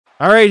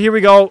All right, here we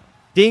go.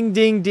 Ding,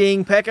 ding,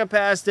 ding. Pekka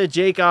Pasta,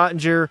 Jake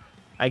Ottinger.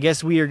 I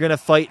guess we are going to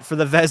fight for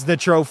the VEZINA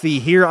trophy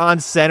here on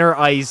center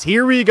ice.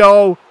 Here we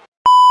go.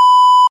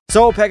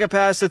 So, Pekka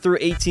Pasta through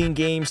 18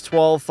 games,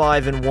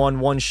 12-5-1,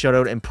 1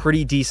 shutout, and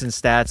pretty decent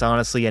stats,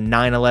 honestly. A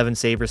 911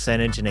 save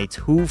percentage and a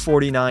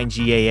 249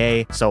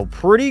 GAA. So,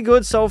 pretty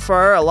good so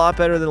far. A lot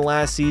better than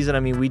last season. I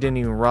mean, we didn't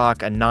even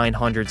rock a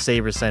 900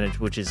 save percentage,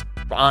 which is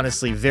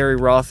honestly very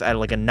rough at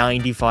like a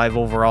 95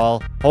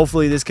 overall.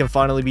 Hopefully, this can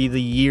finally be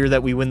the year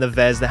that we win the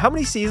VEZINA. How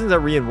many seasons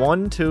are we in?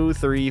 1, 2,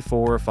 3,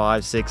 4,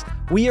 5, 6.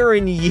 We are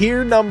in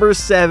year number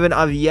 7.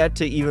 I've yet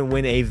to even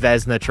win a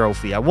VEZINA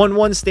trophy. I won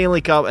 1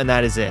 Stanley Cup, and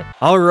that is it.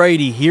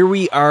 Alrighty, here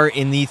we are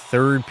in the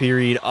 3rd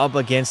period up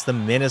against the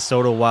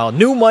Minnesota Wild.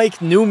 New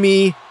Mike, new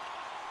me,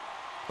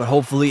 but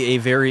hopefully a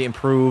very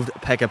improved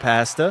Pekka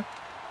Pasta.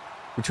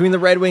 Between the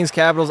Red Wings,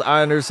 Capitals,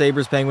 Islanders,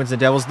 Sabres, Penguins, and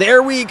Devils.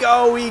 There we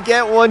go. We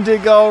get one to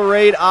go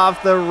right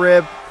off the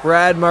rip.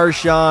 Brad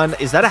Marchand.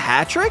 Is that a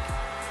hat trick?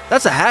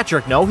 That's a hat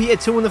trick. No, he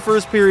had 2 in the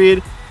 1st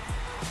period.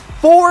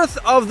 4th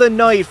of the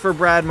night for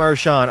Brad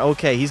Marchand.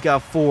 Okay, he's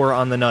got 4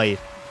 on the night.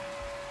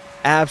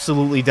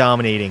 Absolutely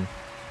dominating.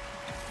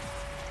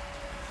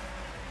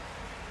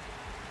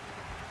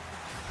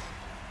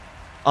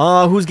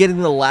 Who's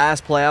getting the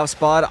last playoff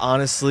spot?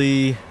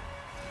 Honestly,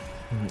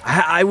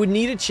 I would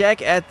need to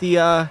check at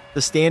the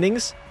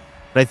standings,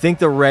 but I think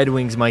the Red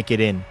Wings might get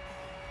in.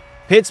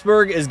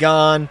 Pittsburgh is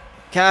gone.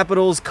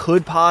 Capitals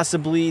could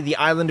possibly. The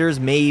Islanders,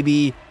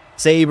 maybe.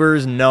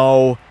 Sabres,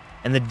 no.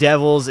 And the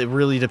Devils, it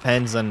really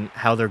depends on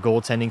how their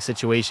goaltending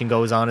situation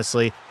goes,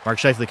 honestly. Mark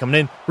Scheifele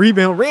coming in.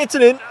 Rebound.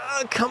 Rantanen.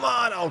 Come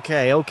on.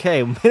 Okay,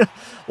 okay.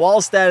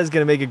 Wallstad is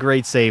going to make a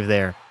great save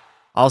there.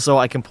 Also,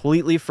 I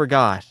completely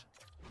forgot.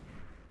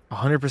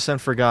 100%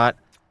 forgot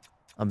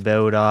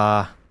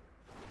about,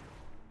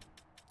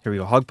 here we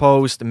go. Hug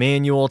post,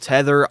 manual,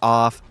 tether,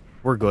 off.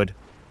 We're good.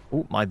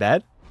 Oh, my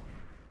bad.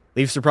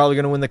 Leafs are probably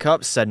going to win the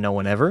cup. Said no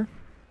one ever.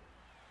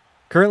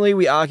 Currently,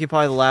 we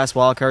occupy the last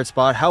wildcard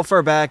spot. How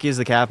far back is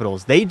the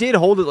Capitals? They did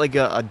hold it like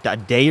a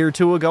day or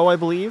 2 ago, I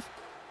believe.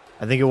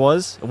 I think it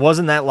was. It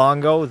wasn't that long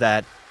ago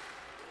that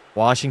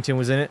Washington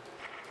was in it.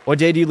 What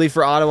day do you leave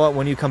for Ottawa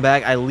when you come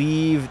back? I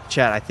leave,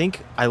 chat, I think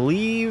I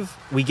leave.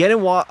 We get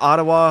in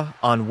Ottawa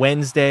on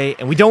Wednesday,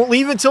 and we don't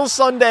leave until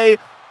Sunday.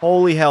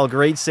 Holy hell,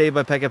 great save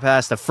by Pekka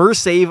Pasta.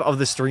 First save of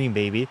the stream,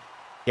 baby.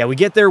 Yeah, we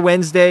get there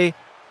Wednesday.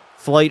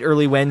 Flight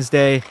early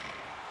Wednesday.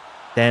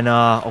 Then,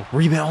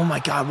 rebound. Oh my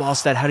God,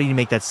 Wallstad, how did he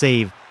make that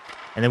save?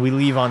 And then we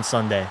leave on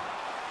Sunday.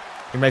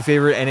 You're my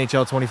favorite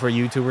NHL 24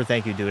 YouTuber.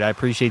 Thank you, dude. I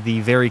appreciate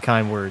the very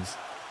kind words.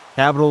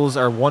 Capitals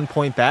are 1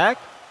 point back,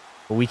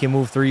 but we can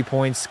move 3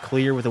 points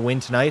clear with a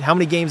win tonight. How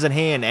many games in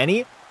hand?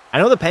 Any? I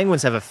know the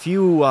Penguins have a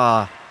few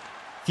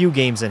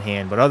games in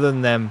hand, but other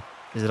than them,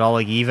 is it all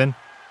like even?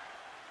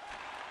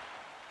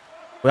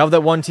 We have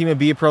that one team in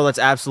Be Pro that's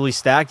absolutely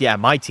stacked. Yeah,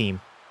 my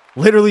team.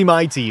 Literally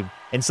my team.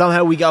 And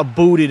somehow we got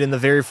booted in the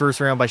very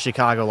first round by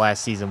Chicago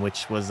last season,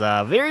 which was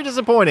very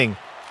disappointing.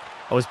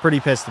 I was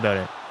pretty pissed about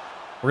it.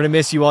 We're going to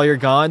miss you while you're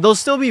gone. There'll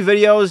still be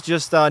videos,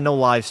 just no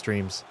live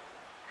streams.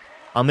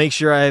 I'll make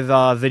sure I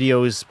have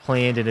videos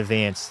planned in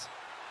advance.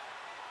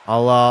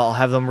 I'll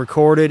have them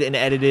recorded and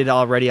edited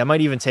already. I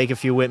might even take a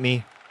few with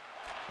me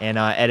and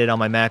edit on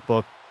my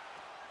MacBook.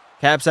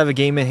 Caps have a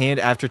game in hand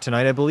after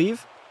tonight, I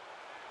believe.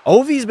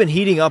 Ovi's been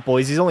heating up,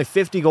 boys. He's only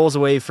 50 goals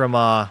away from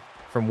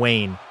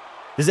Wayne.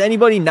 Does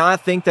anybody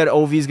not think that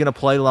Ovi's going to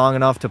play long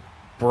enough to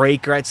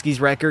break Gretzky's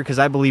record? Because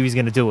I believe he's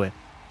going to do it.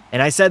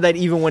 And I said that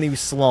even when he was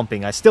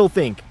slumping. I still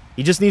think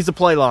he just needs to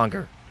play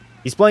longer.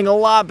 He's playing a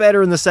lot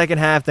better in the second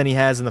half than he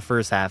has in the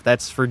first half.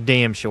 That's for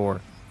damn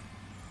sure.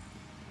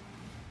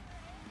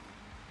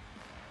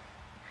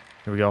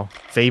 Here we go.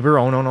 Faber.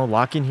 Oh, no, no.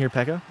 Lock in here,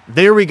 Pekka.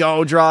 There we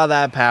go. Draw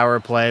that power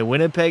play.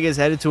 Winnipeg is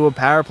headed to a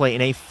power play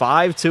in a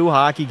 5-2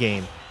 hockey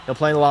game. They're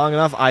playing long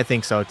enough? I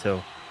think so,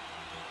 too.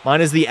 Mine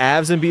is the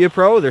Avs and Be a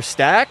Pro. They're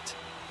stacked.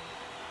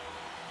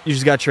 You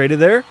just got traded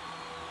there.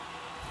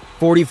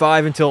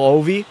 45 until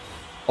Ovi.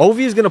 Ovi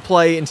is going to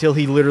play until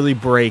he literally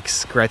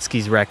breaks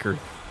Gretzky's record.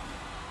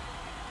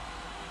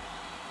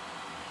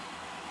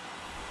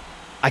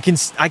 I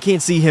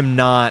can't see him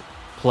not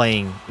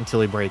playing until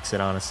he breaks it,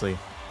 honestly.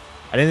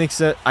 I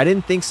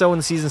didn't think so when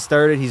the season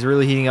started. He's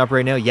really heating up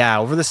right now. Yeah,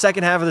 over the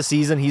second half of the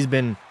season, he's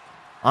been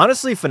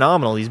honestly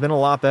phenomenal. He's been a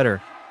lot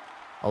better.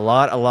 A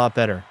lot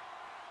better.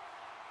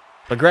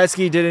 But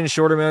Gretzky did it in a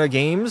short amount of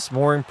games.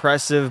 More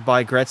impressive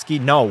by Gretzky.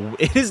 No,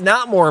 it is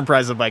not more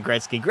impressive by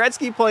Gretzky.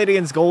 Gretzky played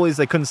against goalies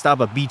that couldn't stop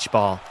a beach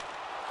ball.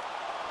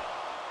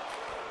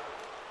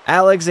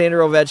 Alexander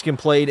Ovechkin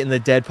played in the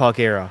dead puck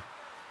era.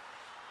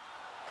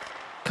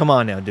 Come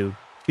on now, dude.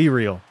 Be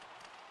real.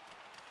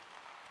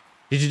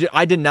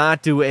 I did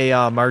not do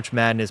a March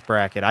Madness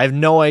bracket. I have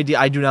no idea.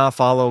 I do not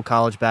follow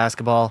college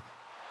basketball.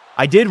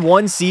 I did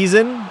one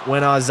season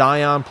when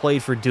Zion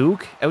played for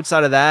Duke.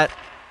 Outside of that,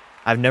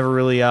 I've never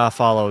really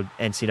followed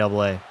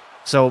NCAA.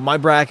 So my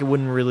bracket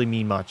wouldn't really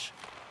mean much.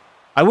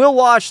 I will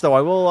watch, though.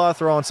 I will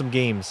throw on some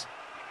games.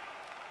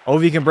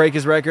 Ovi can break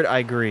his record. I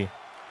agree.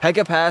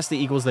 Pekka Pasta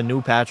equals the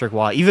new Patrick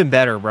Waugh. Even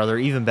better, brother.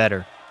 Even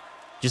better.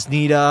 Just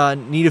need a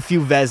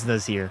few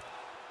Vezinas here.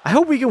 I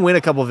hope we can win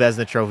a couple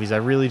Vezina trophies. I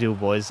really do,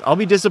 boys. I'll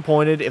be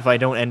disappointed if I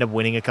don't end up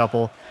winning a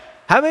couple.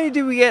 How many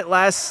did we get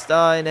last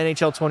in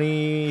NHL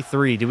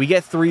 23? Did we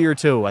get 3 or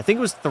 2? I think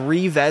it was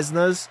 3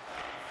 Vezinas,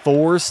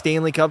 4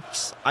 Stanley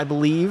Cups, I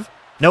believe.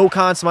 No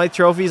Conn Smythe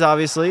trophies,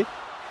 obviously.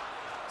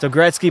 So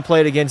Gretzky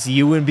played against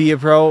you and be a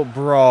pro?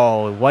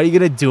 Bro, why are you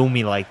going to do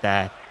me like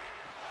that?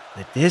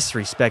 The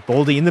disrespect.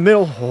 Boldy in the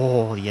middle.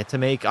 Oh, yet to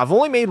make. I've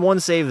only made 1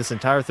 save this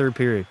entire third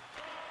period.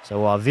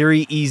 So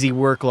very easy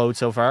workload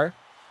so far.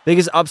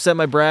 Biggest upset in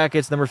my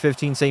brackets, number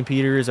 15, St.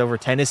 Peter's over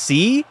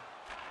Tennessee.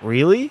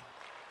 Really?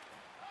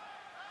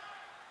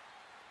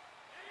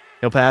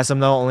 He'll pass him,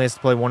 though. Only has to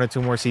play 1 or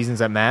 2 more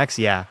seasons at max.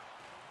 Yeah.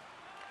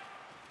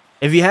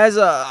 If he has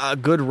a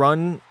good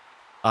run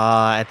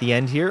at the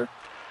end here,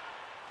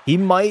 he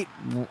might...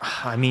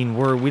 I mean,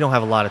 we don't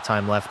have a lot of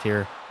time left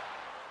here.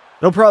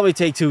 It'll probably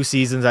take 2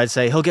 seasons, I'd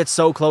say. He'll get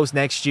so close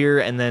next year,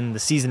 and then the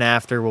season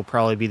after will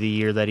probably be the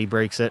year that he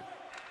breaks it.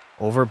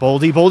 Over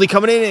Boldy. Boldy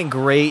coming in, and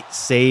great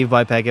save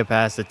by Pekka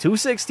Pasta.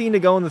 2:16 to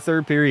go in the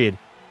third period.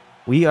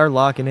 We are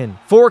locking in.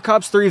 4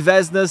 Cups, 3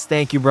 Vezinas.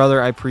 Thank you,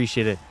 brother. I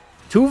appreciate it.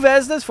 2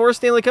 Vezinas, 4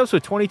 Stanley Cups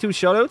with 22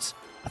 shutouts.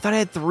 I thought I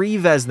had 3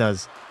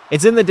 Vezinas.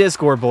 It's in the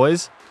Discord,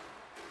 boys.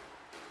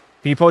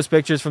 Can you post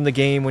pictures from the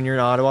game when you're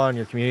in Ottawa in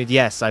your community?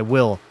 Yes, I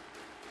will.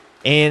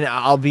 And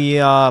I'll be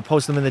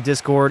posting them in the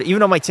Discord.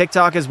 Even on my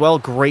TikTok as well.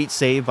 Great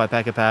save by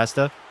Pekka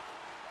Pasta.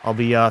 I'll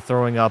be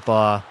throwing up,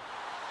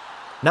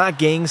 not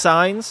gang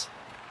signs,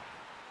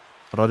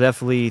 but I'll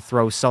definitely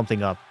throw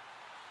something up.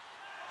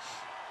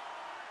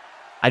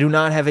 I do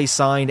not have a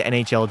signed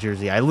NHL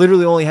jersey. I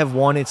literally only have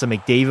one. It's a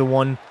McDavid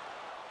one.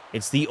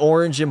 It's the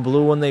orange and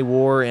blue one they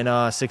wore in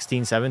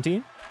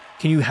 16-17.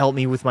 Can you help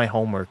me with my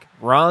homework?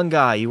 Wrong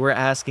guy. You were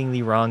asking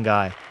the wrong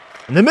guy.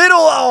 In the middle.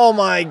 Oh,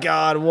 my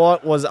God.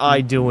 What was I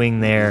doing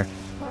there?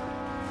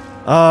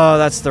 Oh,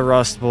 that's the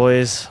rust,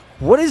 boys.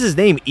 What is his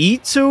name?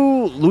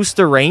 Eetu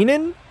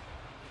Luosterainen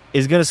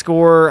is going to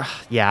score.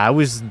 Yeah,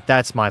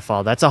 that's my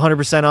fault. That's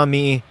 100% on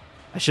me.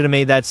 I should have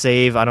made that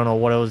save. I don't know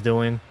what I was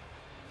doing.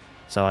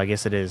 So I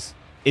guess it is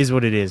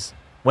what it is.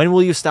 When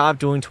will you stop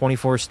doing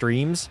 24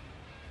 streams?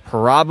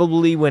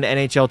 Probably when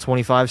NHL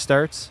 25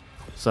 starts.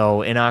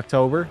 So in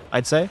October,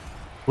 I'd say.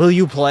 Will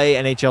you play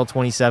NHL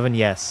 27?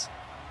 Yes.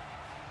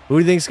 Who do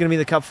you think is going to be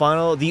the Cup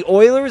final? The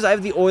Oilers. I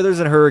have the Oilers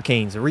and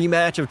Hurricanes. A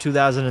rematch of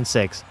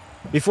 2006.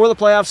 Before the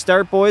playoffs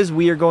start, boys,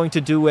 we are going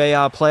to do a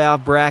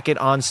playoff bracket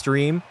on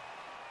stream.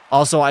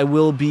 Also, I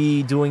will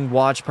be doing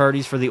watch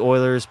parties for the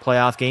Oilers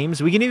playoff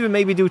games. We can even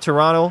maybe do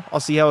Toronto.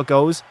 I'll see how it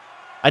goes.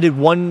 I did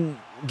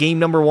game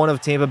number 1 of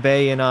Tampa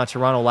Bay in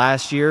Toronto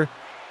last year.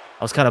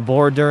 I was kind of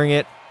bored during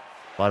it.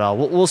 But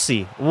we'll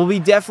see. We'll be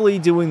definitely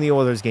doing the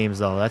Oilers games,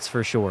 though. That's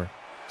for sure.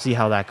 See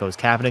how that goes.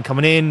 Kapanen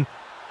coming in.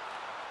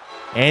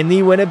 And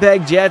the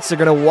Winnipeg Jets are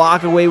going to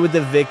walk away with the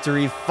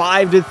victory.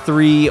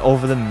 5-3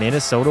 over the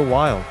Minnesota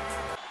Wild.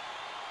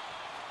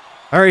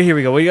 All right, here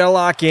we go. We got to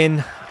lock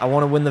in. I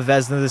want to win the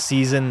Vezina this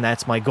season.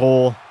 That's my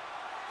goal.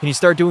 Can you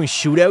start doing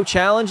shootout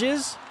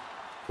challenges?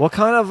 What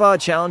kind of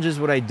challenges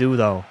would I do,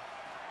 though?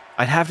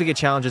 I'd have to get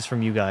challenges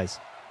from you guys.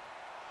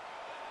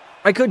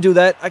 I could do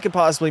that. I could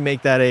possibly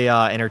make that a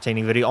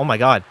entertaining video. Oh, my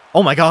God.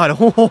 Oh, my God.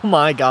 Oh,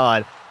 my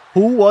God.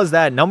 Who was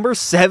that? Number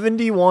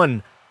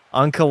 71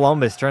 on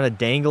Columbus, trying to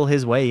dangle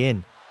his way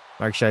in.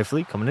 Mark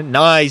Scheifele coming in.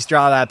 Nice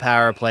draw that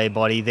power play,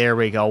 buddy. There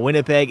we go.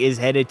 Winnipeg is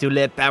headed to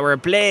let power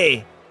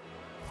play.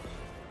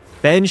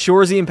 Ben,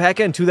 Shorzy, and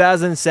Pekka in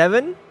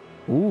 2007.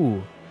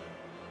 Ooh.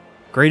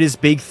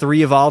 Greatest big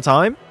 3 of all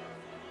time.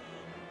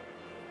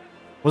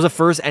 What was the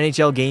first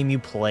NHL game you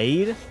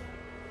played?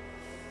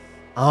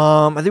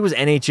 I think it was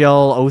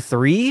NHL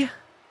 03.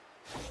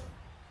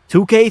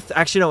 2K.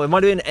 Actually, no, it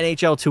might have been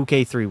NHL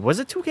 2K3. Was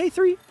it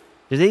 2K3?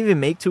 Did they even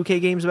make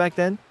 2K games back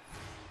then?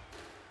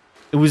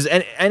 It was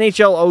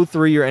NHL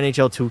 03 or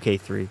NHL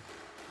 2K3. I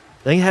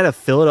think it had a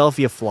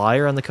Philadelphia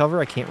Flyer on the cover.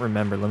 I can't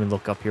remember. Let me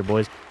look up here,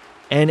 boys.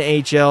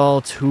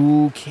 NHL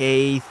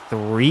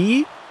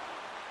 2K3?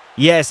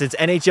 Yes, it's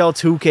NHL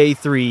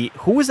 2K3.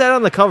 Who was that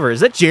on the cover? Is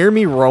that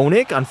Jeremy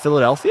Roenick on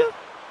Philadelphia?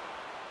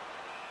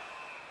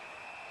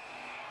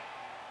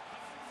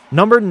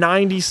 Number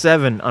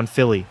 97 on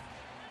Philly.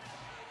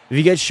 If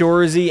you get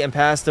Shorzy and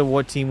Pasta,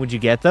 what team would you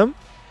get them?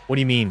 What do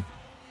you mean?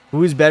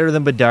 Who is better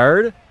than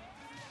Bedard?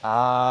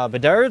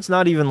 Bedard's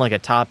not even like a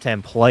top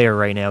 10 player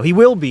right now. He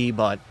will be,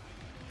 but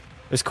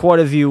there's quite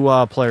a few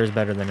players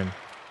better than him.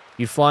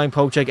 You flying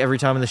poke check every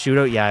time in the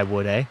shootout? Yeah, I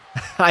would, eh?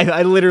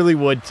 I literally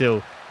would,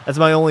 too. That's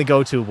my only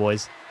go-to,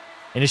 boys.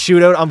 In a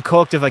shootout, I'm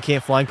cooked if I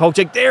can't flying poke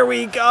check. There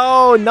we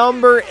go!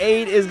 Number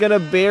 8 is going to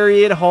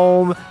bury it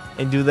home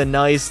and do the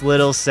nice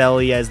little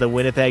celly as the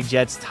Winnipeg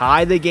Jets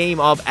tie the game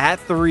up at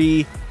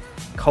 3.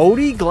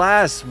 Cody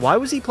Glass, why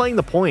was he playing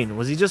the point?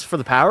 Was he just for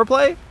the power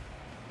play?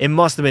 It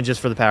must have been just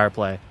for the power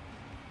play.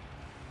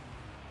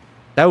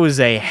 That was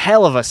a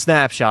hell of a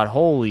snapshot.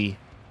 Holy.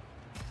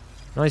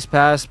 Nice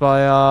pass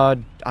by, I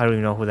don't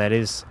even know who that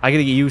is. I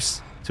gotta get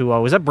used to,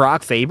 was that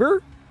Brock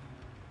Faber?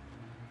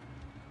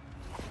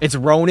 It's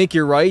Roenick,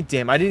 you're right.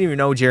 Damn, I didn't even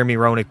know Jeremy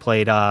Roenick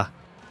played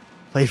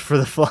for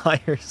the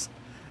Flyers.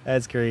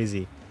 That's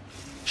crazy.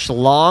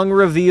 Schlong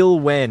reveal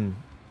when?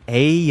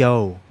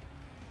 Ayo.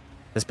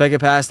 Does Pekka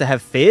Pasta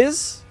have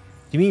Fizz?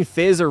 Do you mean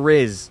Fizz or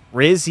Riz?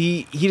 Riz,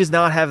 he does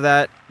not have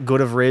that good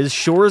of Riz.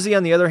 Shorzy,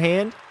 on the other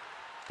hand,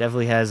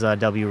 definitely has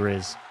W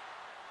Riz.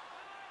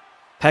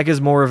 Pekka's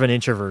more of an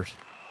introvert.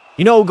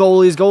 You know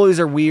goalies. Goalies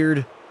are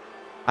weird.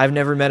 I've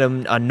never met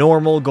a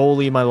normal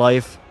goalie in my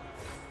life.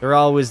 They're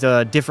always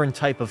a different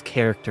type of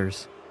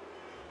characters.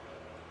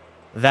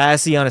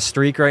 Vasi on a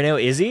streak right now.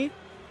 Is he?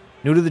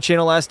 New to the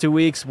channel last 2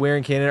 weeks. Where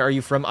in Canada are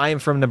you from? I am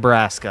from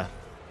Nebraska,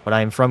 but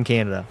I am from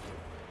Canada.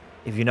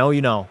 If you know,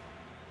 you know.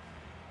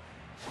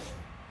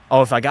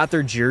 Oh, if I got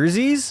their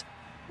jerseys?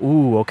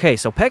 Ooh, okay.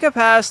 So Pekka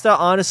Pasta,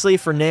 honestly,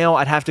 for now,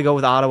 I'd have to go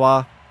with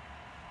Ottawa.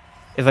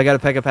 If I got a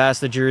Pekka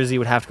Pasta jersey,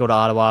 would have to go to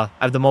Ottawa.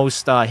 I have the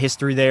most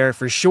history there.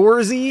 For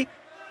Shorzy,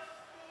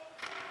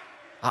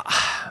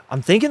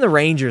 I'm thinking the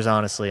Rangers,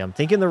 honestly. I'm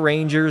thinking the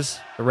Rangers.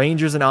 The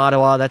Rangers in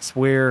Ottawa, that's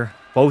where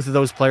both of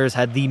those players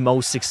had the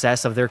most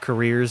success of their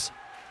careers.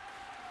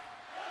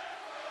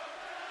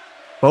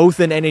 Both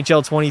in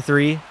NHL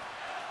 23.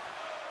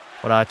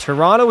 But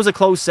Toronto was a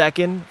close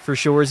second for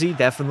Shorzy,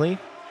 definitely.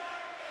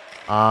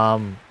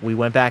 We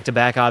went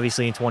back-to-back,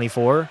 obviously, in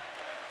 24.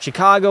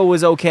 Chicago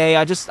was okay.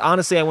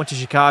 Honestly, I went to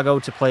Chicago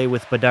to play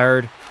with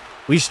Bedard.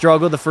 We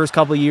struggled the first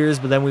couple of years,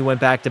 but then we went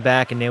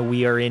back-to-back, and now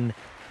we are in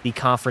the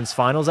conference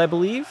finals, I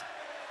believe.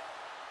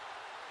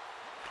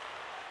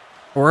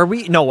 Or are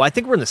we? No, I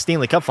think we're in the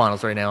Stanley Cup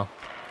finals right now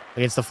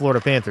against the Florida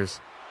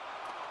Panthers.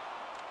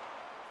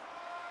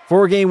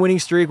 4-game winning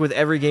streak with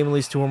every game at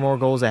least 2 or more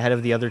goals ahead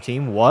of the other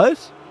team.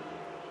 What?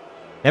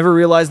 Never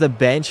realized the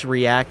bench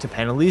react to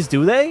penalties,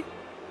 do they?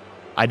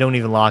 I don't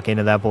even lock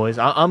into that, boys.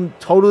 I'm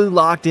totally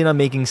locked in on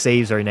making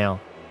saves right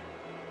now.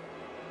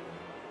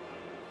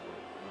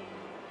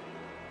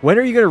 When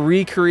are you going to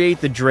recreate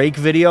the Drake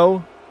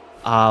video?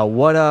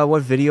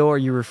 What video are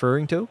you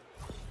referring to?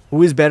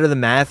 Who is better than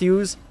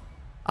Matthews?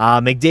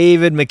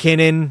 McDavid,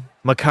 McKinnon,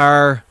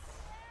 Makar,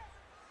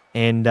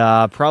 and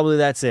probably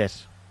that's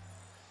it.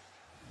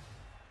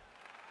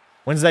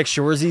 When's the next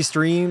Shorzy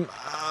stream?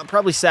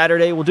 Probably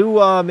Saturday. We'll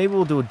do maybe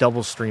we'll do a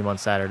double stream on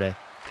Saturday.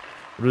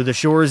 We'll do the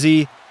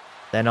Shorzy,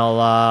 then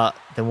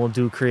then we'll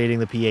do creating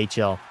the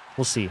PHL.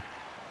 We'll see.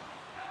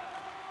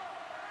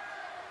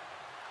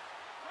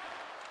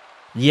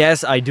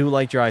 Yes, I do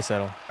like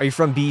Draisaitl. Are you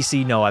from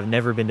BC? No, I've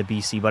never been to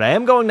BC, but I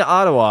am going to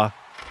Ottawa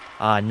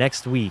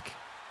next week.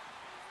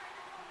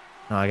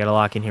 No, I gotta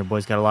lock in here,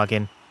 boys. Gotta lock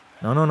in.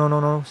 No.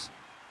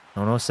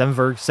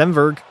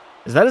 Semverg.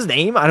 Is that his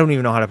name? I don't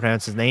even know how to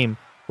pronounce his name.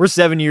 We're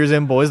 7 years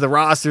in, boys. The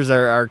rosters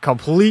are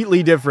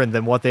completely different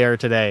than what they are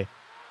today.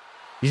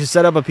 You should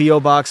set up a P.O.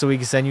 box so we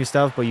can send you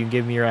stuff, but you can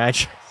give me your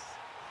address.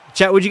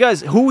 Chat, would you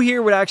guys... Who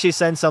here would actually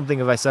send something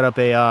if I set up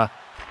a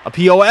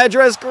P.O.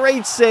 address?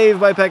 Great save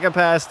by Pekka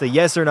Pasta.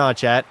 Yes or not,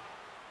 chat?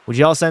 Would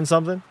y'all send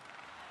something?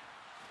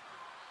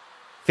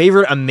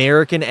 Favorite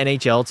American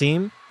NHL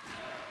team?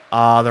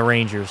 The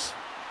Rangers.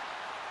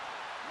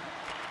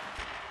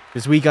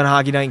 This week on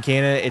Hockey Night in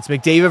Canada, it's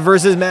McDavid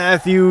versus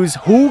Matthews.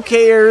 Who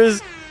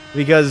cares?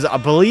 Because I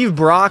believe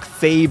Brock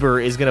Faber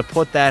is going to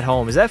put that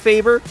home. Is that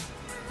Faber?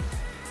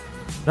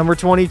 Number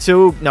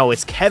 22. No,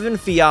 it's Kevin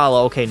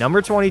Fiala. Okay,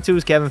 number 22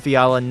 is Kevin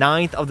Fiala.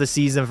 9th of the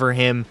season for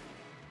him.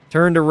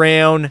 Turned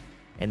around.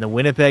 And the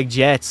Winnipeg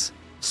Jets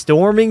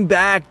storming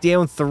back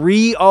down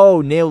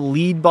 3-0. Now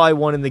lead by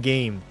 1 in the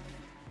game.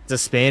 It's a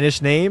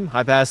Spanish name.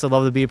 Hi, Pass. I'd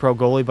love to be a pro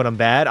goalie, but I'm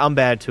bad. I'm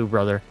bad too,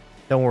 brother.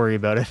 Don't worry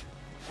about it.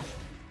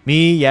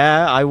 Me,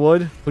 yeah, I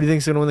would. Who do you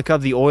think's going to win the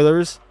Cup? The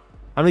Oilers.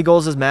 How many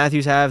goals does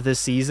Matthews have this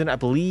season? I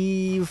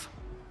believe...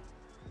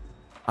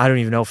 I don't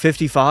even know.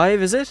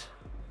 55, is it?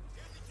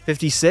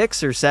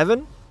 56 or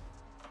 7?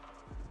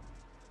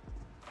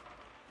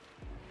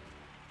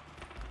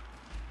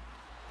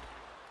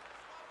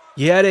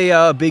 He had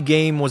a big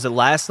game. Was it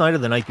last night or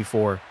the night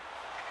before?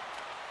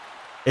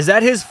 Is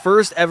that his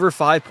first ever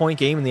 5-point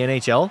game in the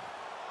NHL?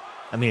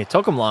 I mean, it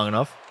took him long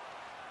enough.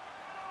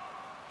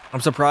 I'm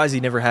surprised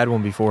he never had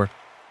one before.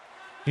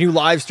 Can you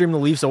live stream the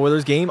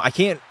Leafs-Oilers game? I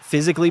can't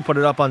physically put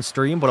it up on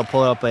stream, but I'll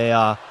pull up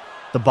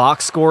the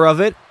box score of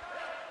it,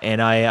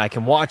 and I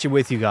can watch it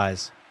with you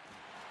guys.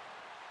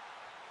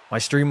 My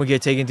stream will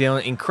get taken down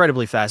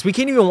incredibly fast. We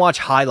can't even watch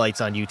highlights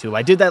on YouTube.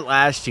 I did that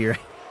last year,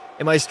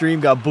 and my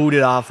stream got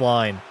booted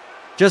offline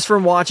just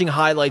from watching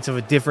highlights of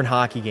a different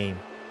hockey game.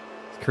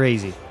 It's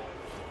crazy. Do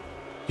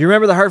you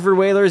remember the Hartford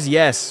Whalers?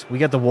 Yes, we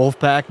got the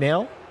Wolfpack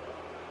now.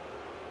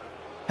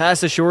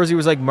 Past the Shorzy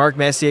was like Mark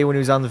Messier when he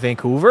was on the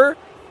Vancouver.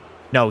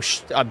 No,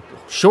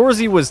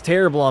 Shorzy was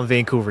terrible on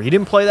Vancouver. He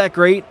didn't play that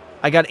great.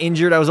 I got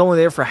injured. I was only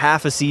there for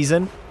half a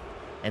season.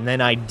 And then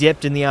I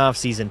dipped in the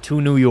offseason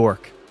to New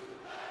York.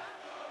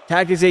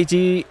 Tactics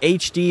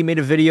HD made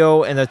a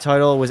video, and the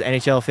title was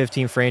NHL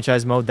 15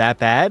 Franchise Mode. That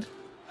bad?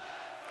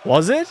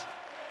 Was it?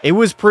 It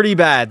was pretty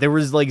bad. There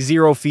was like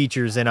 0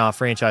 features in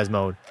Franchise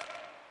Mode.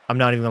 I'm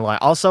not even going to lie.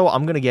 Also,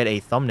 I'm going to get a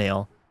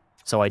thumbnail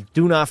so I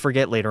do not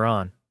forget later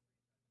on.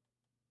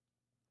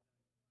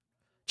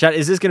 Chat,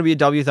 is this going to be a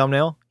W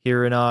thumbnail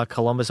here in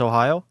Columbus,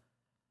 Ohio?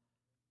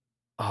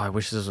 Oh, I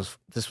wish this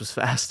was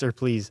faster,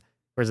 please.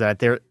 Where's that?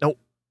 There. Nope.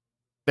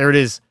 There it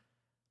is.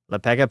 La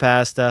Pega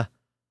Pasta.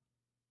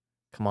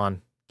 Come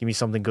on. Give me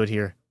something good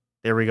here.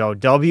 There we go.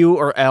 W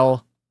or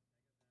L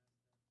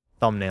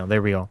thumbnail.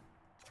 There we go.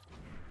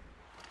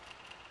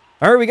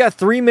 All right, we got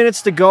 3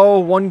 minutes to go.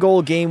 1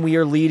 goal game. We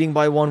are leading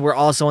by 1. We're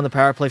also on the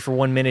power play for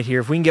 1 minute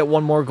here. If we can get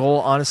 1 more goal,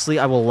 honestly,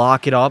 I will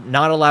lock it up.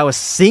 Not allow a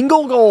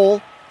single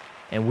goal.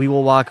 And we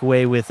will walk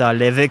away with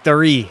Le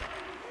Victory.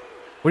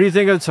 What do you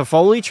think of the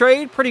Toffoli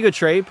trade? Pretty good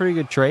trade. Pretty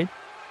good trade.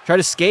 Try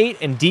to skate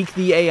and deke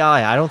the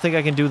AI. I don't think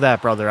I can do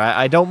that, brother.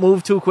 I don't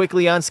move too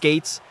quickly on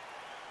skates.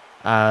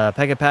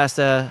 Pega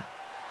Pasta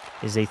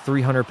is a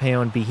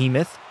 300-pound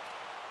behemoth.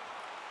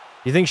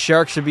 You think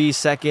Sharks should be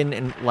second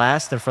and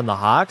last and from the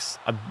Hawks?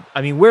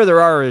 I mean, where they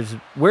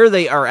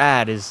are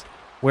at is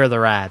where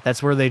they're at.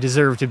 That's where they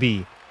deserve to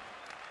be.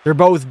 They're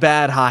both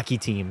bad hockey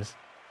teams.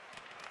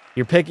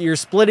 You're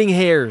splitting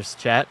hairs,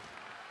 chat.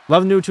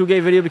 Love the new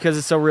 2K video because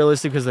it's so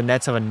realistic because the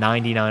Nets have a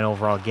 99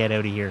 overall. Get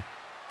out of here.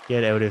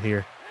 Get out of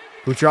here.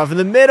 Kucherov in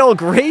the middle.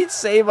 Great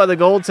save by the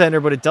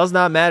goaltender, but it does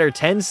not matter.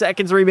 10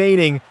 seconds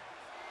remaining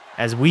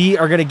as we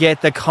are going to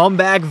get the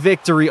comeback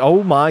victory.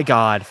 Oh my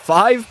God.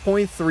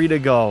 5.3 to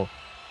go.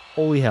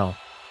 Holy hell.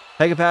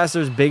 Pega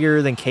Pasta is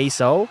bigger than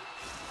Queso.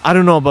 I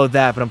don't know about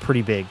that, but I'm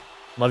pretty big.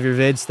 Love your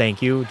vids.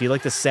 Thank you. Do you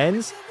like the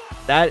sends?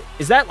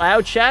 Is that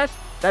loud, chat?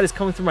 That is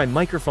coming through my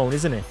microphone,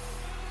 isn't it?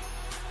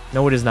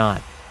 No, it is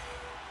not.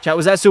 Chat,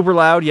 was that super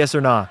loud? Yes or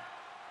not?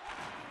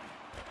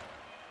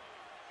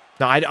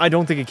 No, I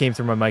don't think it came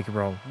through my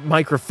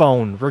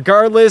microphone.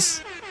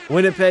 Regardless,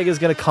 Winnipeg is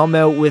going to come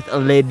out with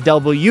a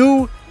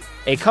W.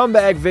 A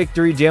comeback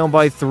victory down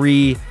by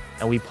 3.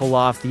 And we pull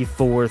off the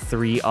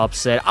 4-3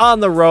 upset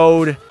on the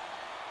road.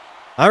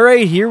 All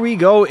right, here we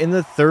go in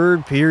the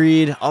 3rd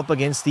period up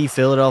against the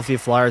Philadelphia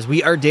Flyers.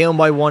 We are down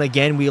by 1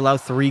 again. We allow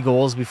 3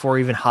 goals before we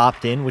even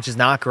hopped in, which is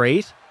not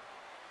great.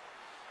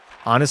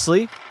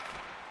 Honestly,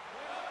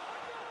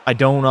 I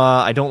don't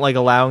like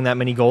allowing that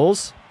many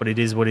goals, but it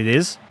is what it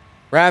is.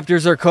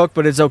 Raptors are cooked,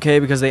 but it's okay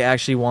because they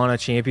actually won a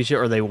championship,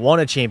 or they won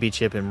a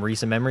championship in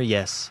recent memory.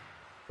 Yes.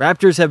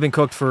 Raptors have been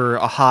cooked for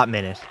a hot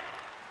minute.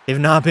 They've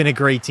not been a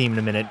great team in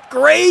a minute.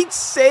 Great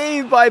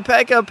save by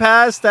Pekka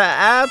Pasta.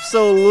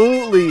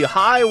 Absolutely.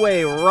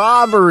 Highway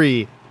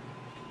robbery.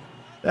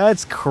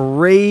 That's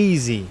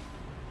crazy.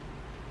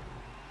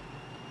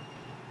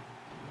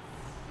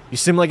 You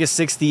seem like a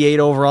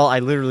 68 overall. I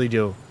literally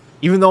do.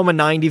 Even though I'm a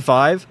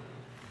 95,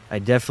 I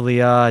definitely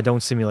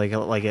don't simulate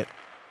like it.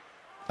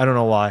 I don't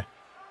know why.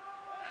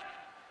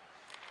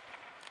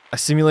 I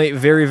simulate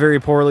very, very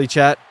poorly,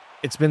 chat.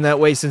 It's been that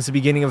way since the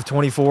beginning of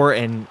 24,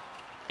 and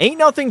ain't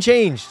nothing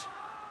changed.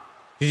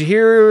 Did you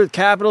hear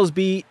Capitals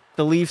beat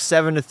the Leafs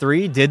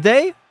 7-3? Did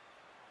they?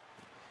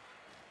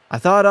 I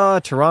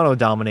thought Toronto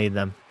dominated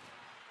them.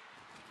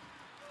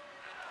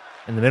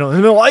 In the middle,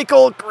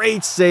 Eichel,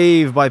 great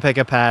save by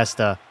Pekka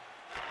Pasta.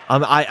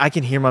 I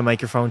can hear my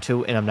microphone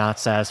too, and I'm not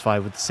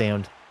satisfied with the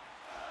sound.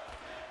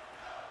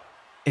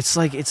 It's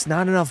like it's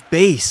not enough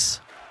bass.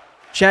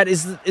 Chat,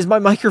 is my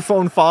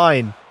microphone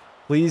fine?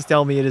 Please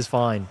tell me it is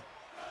fine.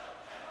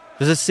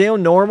 Does it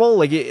sound normal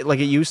like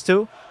it used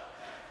to?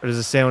 Or does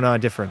it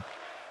sound different?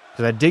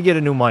 Because I did get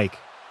a new mic.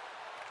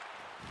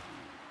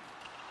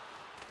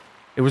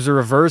 It was a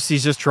reverse.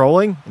 He's just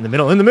trolling. In the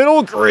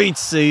middle. Great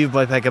save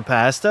by Pekka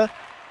Pasta.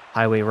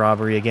 Highway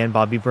robbery again.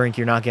 Bobby Brink,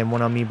 you're not getting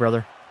one on me,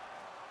 brother.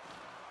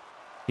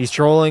 He's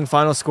trolling.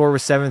 Final score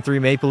was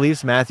 7-3 Maple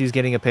Leafs. Matthews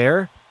getting a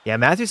pair. Yeah,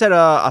 Matthews had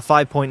a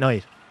 5-point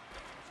night.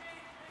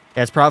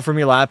 Yeah, it's probably from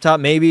your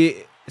laptop. Maybe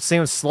it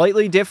sounds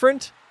slightly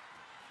different.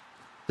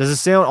 Does it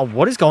sound... Oh,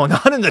 what is going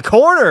on in the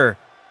corner?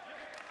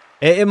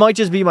 It might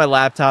just be my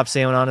laptop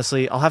sound,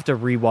 honestly. I'll have to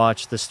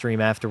rewatch the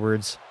stream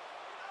afterwards.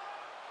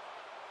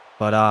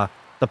 But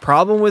the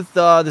problem with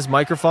this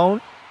microphone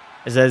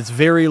is that it's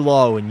very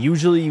low. And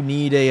usually you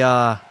need a...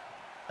 I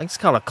think it's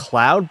called a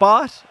cloud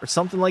bot or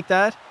something like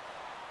that.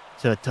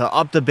 To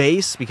up the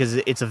bass because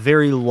it's a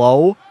very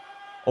low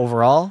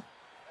overall.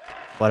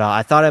 But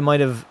I thought I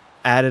might have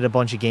added a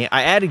bunch of gain.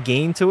 I added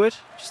gain to it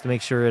just to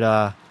make sure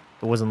it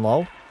wasn't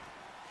low.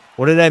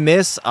 What did I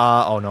miss?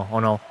 Oh no.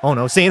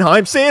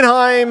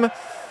 Sanheim!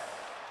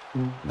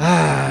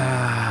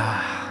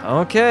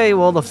 Okay,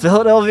 well the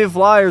Philadelphia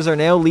Flyers are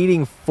now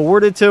leading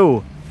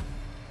 4-2.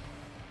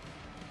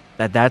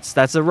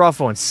 That's a rough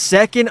one.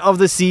 2nd of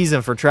the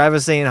season for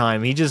Travis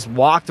Sanheim. He just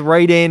walked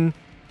right in.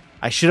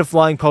 I should have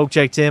flying poke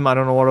checked him. I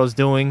don't know what I was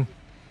doing.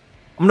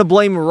 I'm going to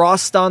blame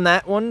rust on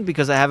that one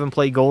because I haven't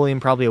played goalie in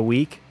probably a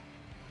week.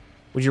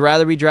 Would you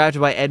rather be drafted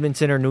by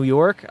Edmonton or New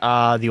York?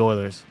 The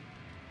Oilers.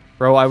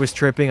 Bro, I was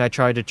tripping. I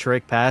tried to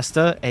trick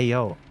Pasta. Hey,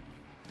 yo.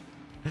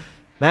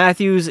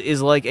 Matthews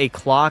is like a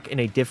clock in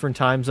a different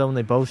time zone.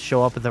 They both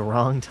show up at the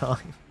wrong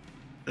time.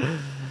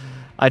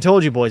 I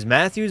told you, boys.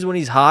 Matthews, when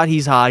he's hot,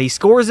 he's hot. He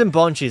scores in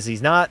bunches.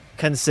 He's not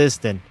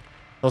consistent.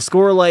 He'll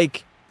score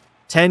like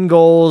 10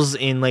 goals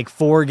in like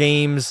 4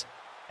 games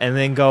and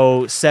then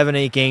go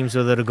 7-8 games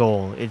without a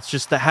goal. It's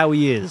just how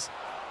he is.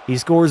 He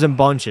scores in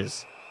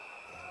bunches.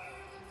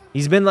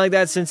 He's been like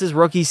that since his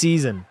rookie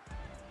season.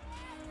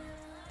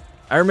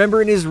 I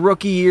remember in his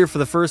rookie year, for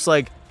the first,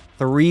 like,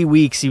 3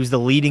 weeks, he was the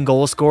leading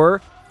goal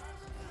scorer.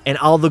 And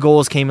all the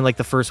goals came in, like,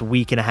 the first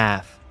week and a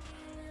half.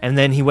 And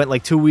then he went,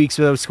 like, 2 weeks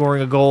without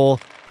scoring a goal.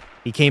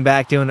 He came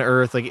back down to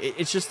earth. Like,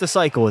 it's just a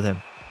cycle with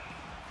him.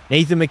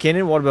 Nathan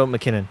McKinnon? What about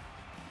McKinnon?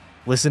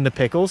 Listen to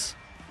Pickles?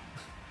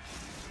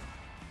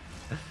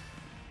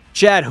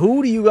 Chad,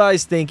 who do you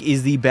guys think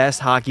is the best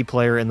hockey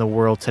player in the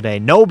world today?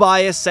 No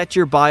bias. Set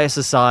your bias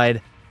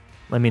aside.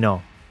 Let me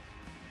know.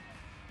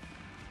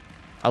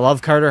 I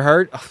love Carter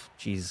Hart. Oh,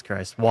 Jesus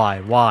Christ.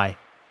 Why?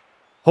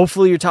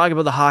 Hopefully you're talking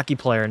about the hockey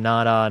player,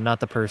 not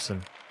the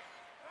person.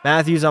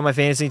 Matthews on my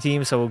fantasy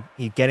team, so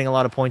getting a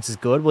lot of points is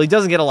good. Well, he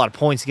doesn't get a lot of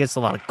points. He gets a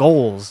lot of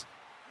goals.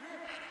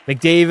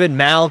 McDavid,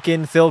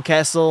 Malkin, Phil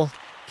Kessel.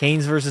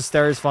 Canes versus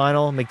Stars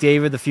final.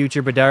 McDavid, the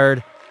future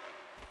Bedard.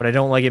 But I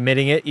don't like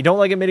admitting it. You don't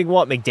like admitting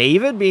what?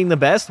 McDavid being the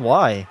best?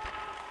 Why?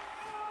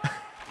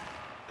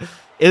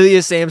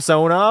 Ilya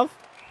Samsonov.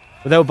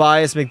 Without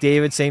bias,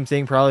 McDavid. Same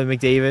thing, probably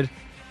McDavid.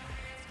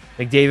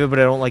 McDavid, but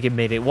I don't like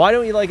admitting it. Why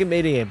don't you like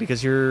admitting it?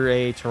 Because you're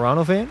a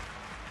Toronto fan?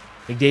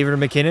 McDavid or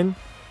McKinnon?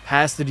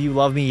 Past the Do You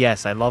Love Me?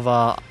 Yes, I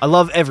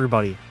love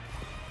everybody.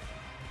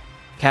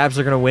 Caps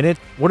are going to win it.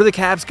 What are the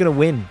Caps going to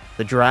win?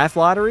 The draft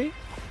lottery? You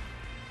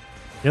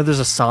know there's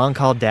a song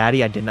called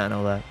Daddy? I did not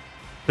know that.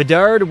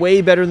 Bedard,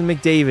 way better than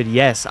McDavid.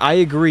 Yes, I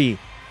agree.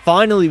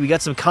 Finally, we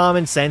got some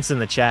common sense in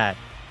the chat.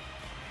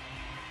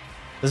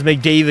 This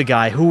McDavid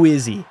guy, who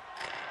is he?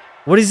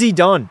 What has he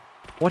done?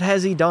 What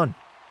has he done?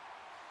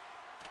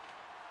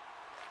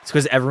 It's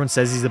because everyone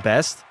says he's the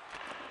best?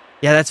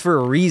 Yeah, that's for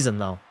a reason,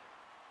 though.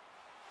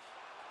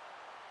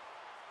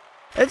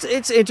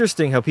 It's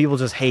interesting how people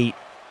just hate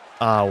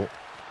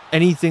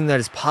anything that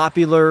is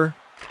popular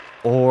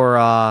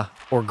or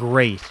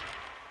great.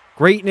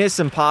 Greatness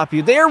and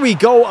popular. There we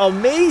go.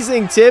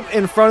 Amazing tip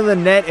in front of the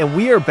net, and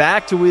we are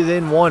back to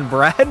within one.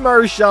 Brad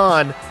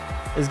Marchand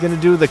is going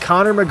to do the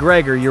Conor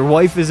McGregor. Your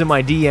wife is in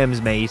my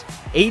DMs, mate.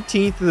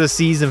 18th of the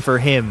season for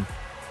him.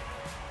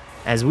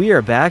 As we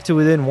are back to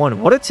within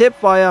one. What a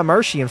tip by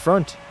Marshy in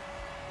front.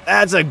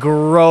 That's a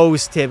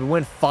gross tip. It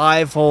went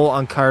 5-hole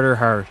on Carter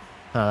Hart.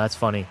 Oh, that's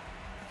funny.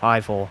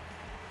 5-hole.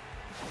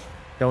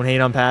 Don't hate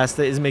on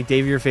Pasta. Is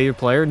McDavid your favorite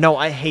player? No,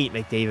 I hate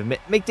McDavid.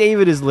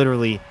 McDavid is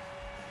literally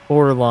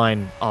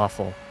borderline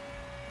awful.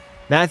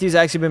 Matthews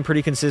actually been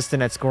pretty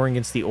consistent at scoring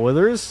against the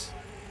Oilers.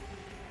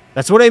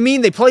 That's what I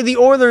mean. They play the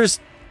Oilers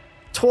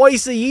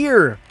twice a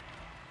year.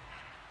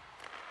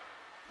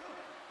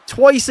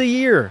 Twice a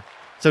year.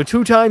 So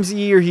 2 times a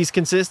year he's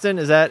consistent.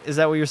 Is that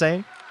what you're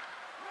saying?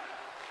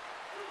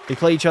 They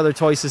play each other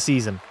twice a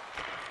season.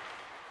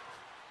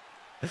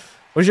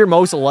 What is your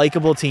most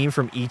likable team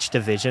from each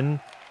division?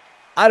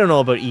 I don't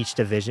know about each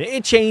division.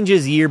 It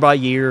changes year by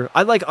year.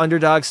 I like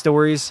underdog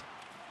stories.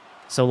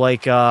 So,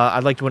 like, I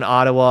liked when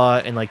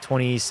Ottawa in, like,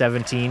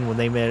 2017, when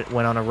they went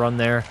on a run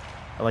there.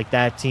 I like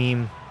that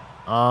team.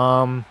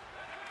 I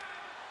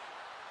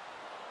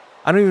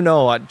don't even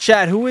know.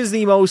 Chat, who is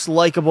the most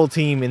likable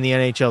team in the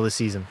NHL this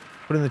season?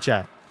 Put it in the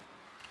chat.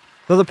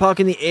 Throw the puck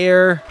in the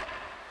air.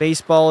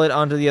 Baseball it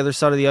onto the other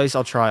side of the ice.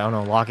 I'll try. Oh,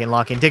 no. Lock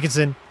in.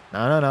 Dickinson. No.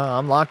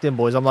 I'm locked in,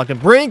 boys. I'm locked in.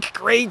 Brink.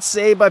 Great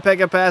save by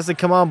Pekka Pasek.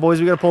 Come on, boys.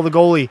 We got to pull the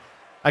goalie.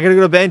 I got to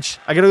go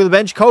to the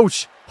bench.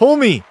 Coach, pull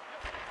me.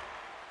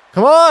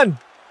 Come on.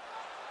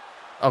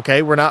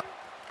 Okay, we're not.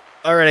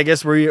 All right, I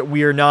guess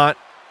we are not.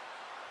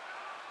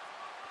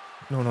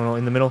 No.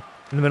 In the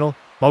middle.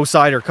 Mo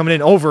Sider coming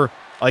in over.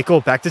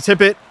 Eichel back to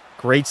Tippett.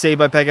 Great save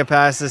by Pekka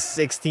Pasek.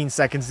 16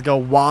 seconds to go.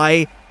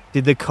 Why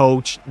did the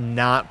coach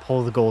not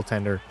pull the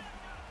goaltender?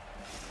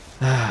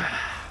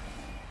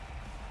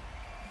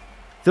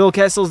 Phil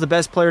Kessel is the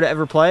best player to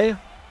ever play.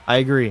 I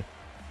agree.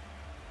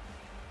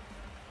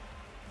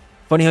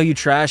 Funny how you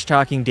trash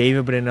talking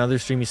David, but in another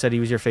stream you said he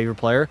was your favorite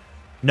player.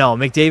 No,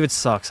 McDavid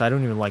sucks. I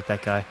don't even like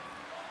that guy.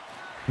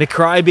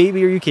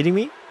 McCrybaby, are you kidding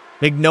me?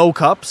 McNo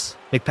Cups.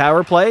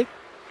 McPower play.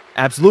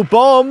 Absolute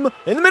bomb.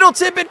 In the middle,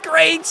 Tippett.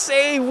 Great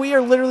save. We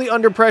are literally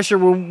under pressure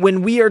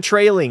when we are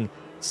trailing.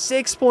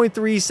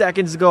 6.3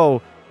 seconds to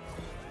go.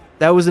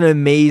 That was an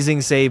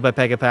amazing save by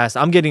Pekka Pasek.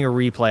 I'm getting a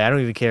replay. I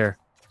don't even care.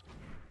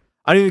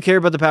 I don't even care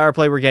about the power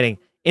play we're getting.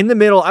 In the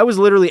middle, I was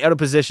literally out of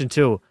position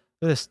too. Look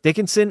at this.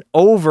 Dickinson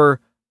over.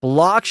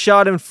 Block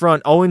shot in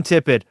front. Owen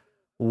Tippett.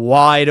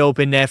 Wide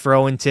open net for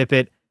Owen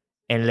Tippett.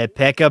 And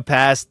Lepeka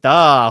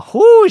Pasta.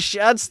 Whoo,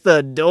 shuts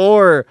the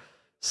door.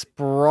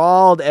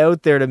 Sprawled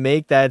out there to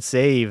make that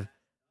save.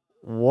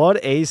 What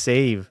a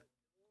save.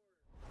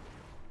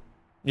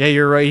 Yeah,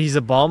 you're right. He's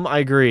a bum. I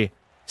agree.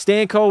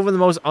 Stankoven, the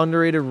most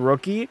underrated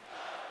rookie.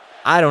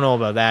 I don't know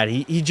about that.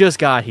 He just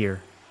got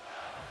here.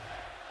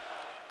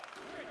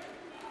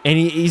 And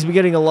he's been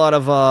getting a lot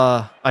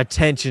of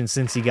attention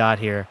since he got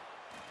here.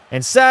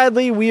 And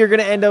sadly, we are going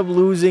to end up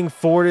losing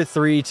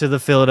 4-3 to the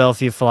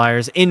Philadelphia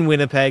Flyers in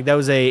Winnipeg. That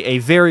was a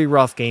very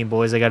rough game,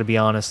 boys. I got to be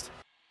honest.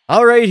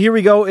 All right, here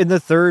we go in the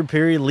third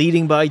period,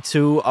 leading by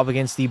 2 up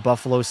against the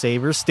Buffalo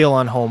Sabres, still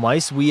on home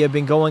ice. We have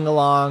been going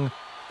along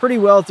pretty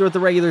well throughout the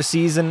regular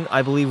season.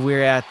 I believe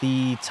we're at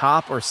the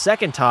top or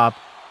second top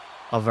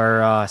of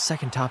our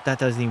second top. That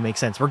doesn't even make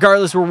sense.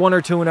 Regardless, we're 1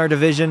 or 2 in our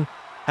division.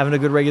 Having a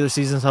good regular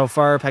season so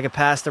far. Pekka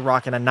Pasta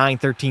rocking a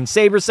 .913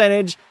 save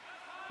percentage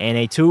and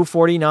a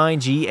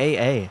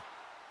 .249 GAA.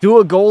 Do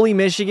a goalie,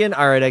 Michigan.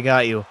 All right, I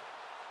got you.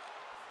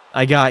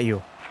 I got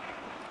you.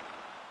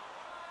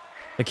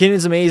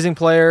 McKinnon's amazing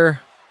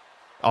player.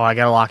 Oh, I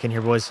got to lock in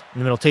here, boys. In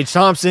the middle, Tage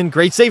Thompson.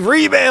 Great save.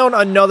 Rebound.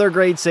 Another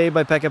great save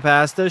by Pekka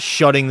Pasta.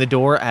 Shutting the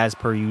door as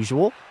per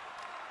usual.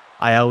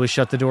 I always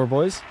shut the door,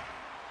 boys.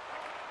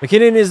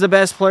 McKinnon is the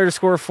best player to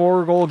score a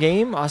 4-goal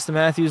game. Austin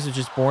Matthews is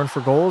just born for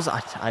goals.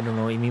 I don't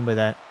know what you mean by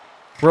that.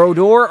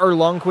 Brodeur or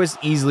Lundqvist?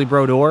 Easily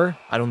Brodeur.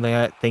 I don't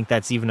think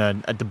that's even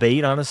a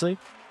debate, honestly.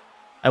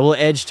 I will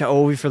edge to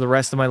Ovi for the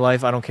rest of my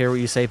life. I don't care what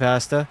you say,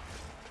 Pasta.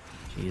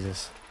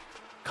 Jesus.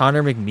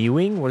 Connor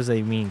McMewing? What does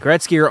that mean?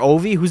 Gretzky or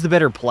Ovi? Who's the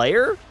better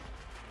player?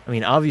 I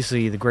mean,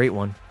 obviously the great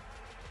one.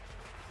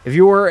 If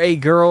you were a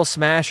girl,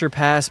 smash or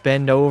pass,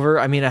 bend over.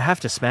 I mean, I have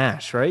to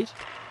smash, right?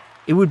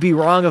 It would be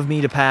wrong of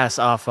me to pass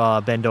off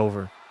bend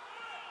over.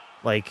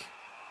 Like,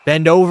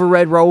 bend over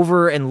Red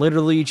Rover and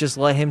literally just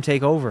let him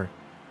take over.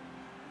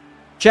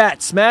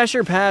 Chat, smash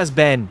or pass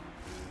Ben.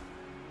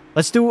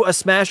 Let's do a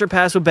smash or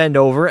pass with bend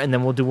over, and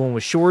then we'll do one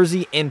with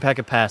Shorzy and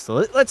Pekka Pasta.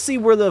 Let's see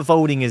where the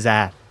voting is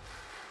at.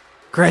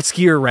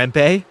 Gretzky or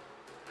Rempe?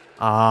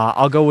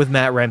 I'll go with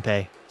Matt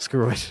Rempe.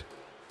 Screw it.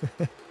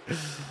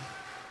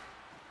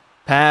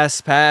 Pass,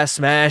 smash,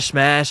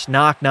 smash,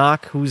 knock,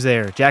 knock. Who's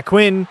there? Jack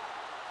Quinn.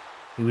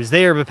 He was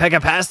there, but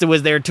Pekka Pasta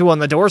was there too on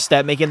the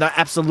doorstep, making the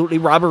absolutely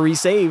robbery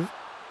save.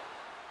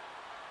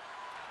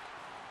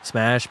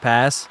 Smash,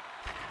 pass.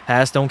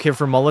 Pass, don't care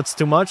for mullets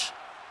too much.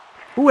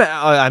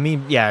 I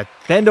mean, yeah,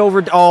 bend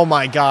over. Oh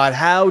my God,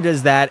 how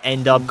does that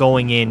end up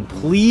going in?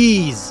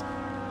 Please.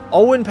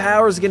 Owen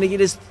Power is going to get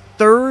his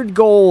 3rd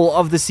goal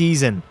of the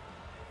season.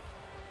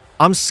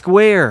 I'm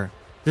square.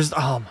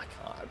 Oh my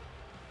God.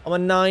 I'm a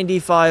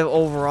 95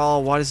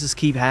 overall. Why does this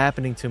keep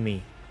happening to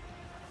me?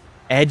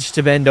 Edge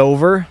to bend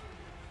over.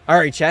 All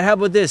right, chat, how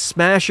about this?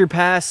 Smash or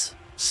pass?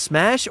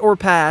 Smash or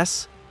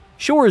pass?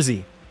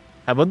 Shorzy.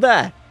 How about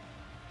that?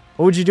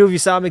 What would you do if you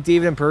saw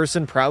McDavid in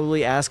person?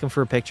 Probably ask him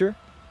for a picture.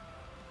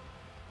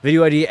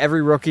 Video ID,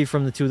 every rookie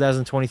from the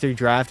 2023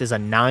 draft is a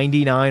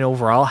 99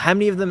 overall. How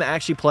many of them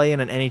actually play in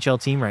an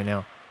NHL team right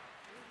now?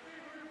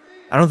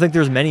 I don't think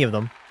there's many of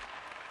them.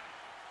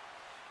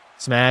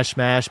 Smash,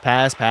 smash,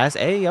 pass, pass.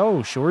 Hey,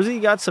 yo,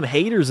 Shorzy got some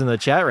haters in the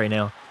chat right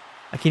now.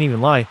 I can't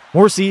even lie.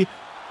 Morrissey.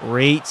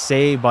 Great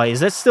save by... Is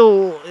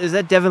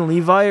that Devin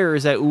Levi or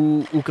is that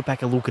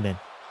Ukko-Pekka Luukkonen?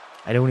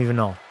 I don't even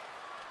know.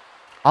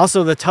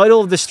 Also, the title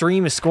of the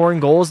stream is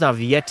scoring goals. Now, I've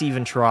yet to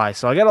even try,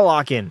 so I got to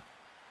lock in.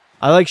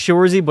 I like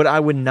Shorzy, but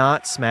I would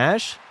not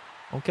smash.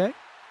 Okay,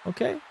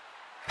 okay.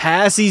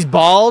 Pass, he's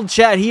bald.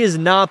 Chat, he is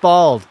not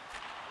bald.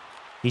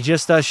 He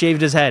just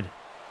shaved his head.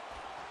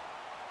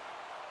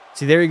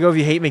 See, there you go. If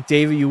you hate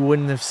McDavid, you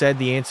wouldn't have said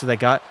the answer that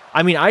got...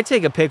 I mean, I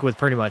take a pick with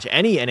pretty much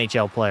any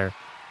NHL player.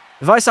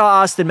 If I saw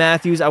Austin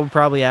Matthews, I would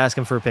probably ask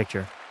him for a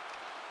picture.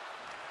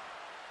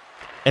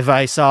 If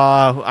I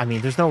saw... I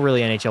mean, there's no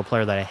really NHL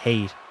player that I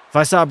hate. If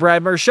I saw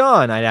Brad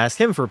Marchand, I'd ask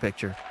him for a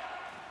picture.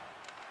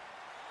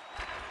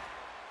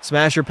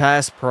 Smasher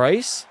pass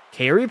Price?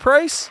 Carey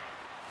Price?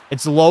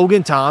 It's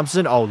Logan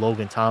Thompson. Oh,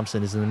 Logan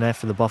Thompson is in the net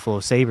for the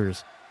Buffalo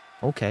Sabres.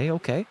 Okay,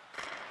 okay.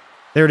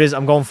 There it is.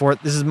 I'm going for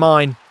it. This is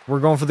mine.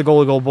 We're going for the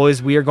goalie goal,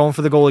 boys. We are going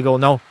for the goalie goal.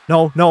 No,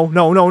 no, no,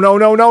 no, no, no,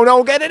 no, no,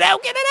 no. Get it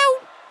out. Get it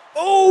out.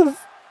 Oh.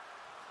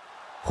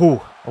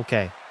 Whew.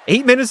 Okay.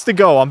 8 minutes to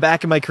go. I'm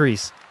back in my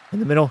crease. In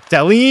the middle.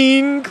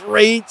 Dahlin.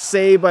 Great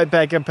save by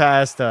Pekka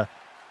Pasta.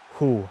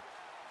 Whew.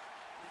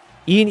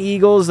 Ian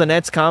Eagles, the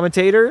Nets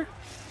commentator.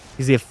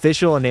 He's the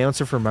official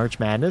announcer for March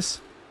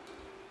Madness.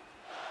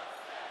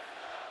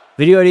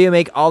 Video idea,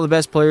 make all the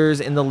best players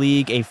in the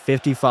league a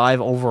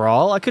 55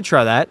 overall. I could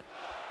try that.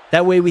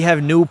 That way we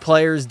have new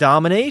players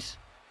dominate.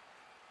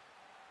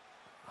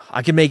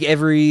 I can make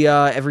every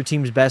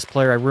team's best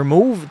player.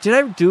 Did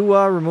I do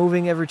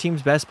removing every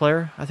team's best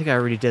player? I think I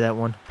already did that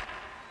one.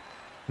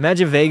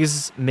 Imagine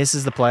Vegas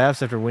misses the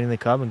playoffs after winning the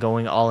Cup and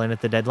going all in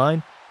at the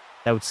deadline.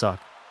 That would suck.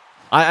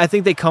 I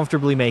think they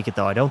comfortably make it,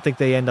 though. I don't think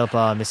they end up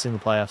missing the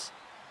playoffs.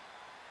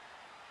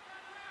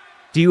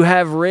 Do you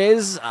have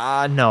Riz?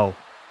 No.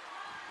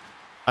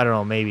 I don't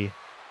know, maybe.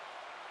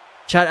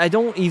 Chat, I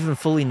don't even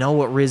fully know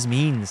what Riz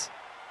means.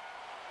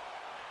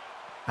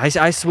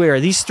 I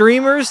swear, these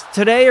streamers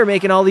today are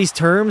making all these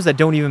terms that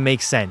don't even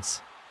make sense.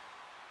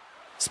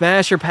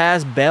 Smash or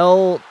pass,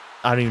 Bell.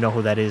 I don't even know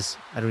who that is.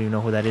 I don't even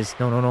know who that is.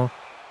 No, no, no.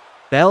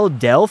 Bell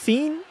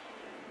Delphine?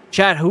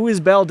 Chat, who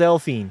is Bell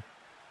Delphine?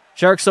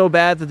 Sharks so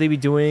bad that they be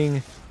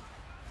doing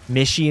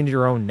Mishy into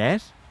your own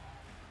net?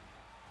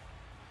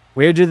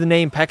 Where did the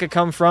name Pekka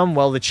come from?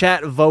 Well, the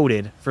chat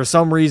voted. For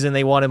some reason,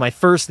 they wanted my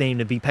first name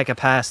to be Pekka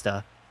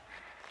Pasta.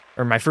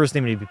 Or my first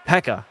name to be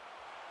Pekka.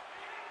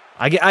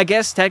 I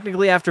guess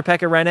technically after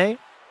Pekka Rinne.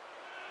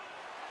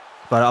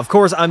 But of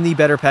course, I'm the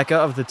better Pekka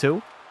of the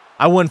two.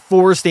 I won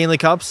 4 Stanley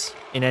Cups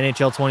in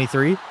NHL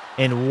 23.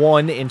 and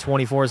 1 in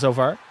 24 so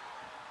far.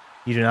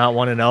 You do not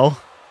want to know.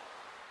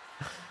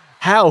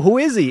 How? Who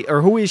is he?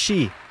 Or who is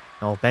she?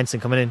 Oh, Benson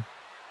coming in.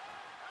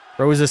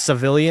 Bro is a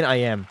civilian? I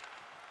am.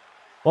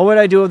 What would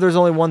I do if there's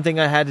only one thing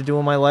I had to do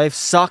in my life?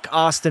 Suck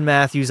Austin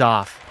Matthews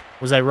off.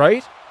 Was I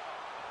right?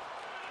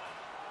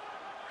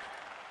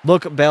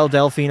 Look Belle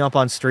Delphine up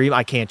on stream.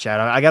 I can't chat.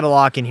 I got to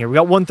lock in here. We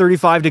got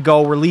 1:35 to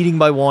go. We're leading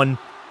by 1.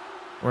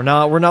 We're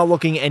not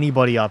looking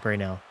anybody up right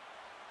now.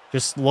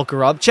 Just look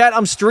her up. Chat,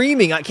 I'm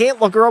streaming. I can't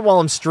look her up while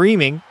I'm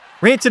streaming.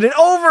 Ranted it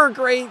over.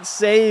 Great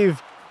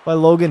save by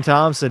Logan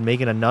Thompson.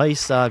 Making a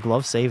nice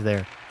glove save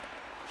there.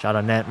 Shot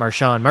on net.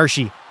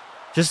 Marshy.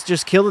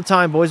 Just kill the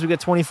time, boys. We got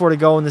 24 to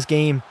go in this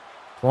game.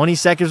 20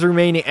 seconds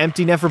remaining.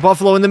 Empty net for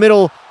Buffalo in the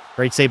middle.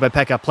 Great save by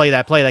Pekka. Play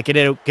that. Get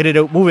it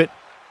out. Move it.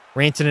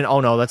 Rantanen.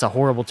 Oh, no. That's a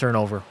horrible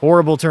turnover.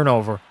 Horrible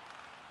turnover.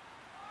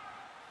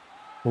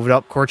 Move it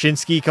up.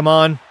 Korchinski. Come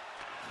on.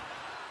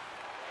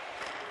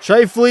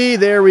 Scheifele.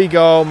 There we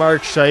go.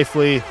 Mark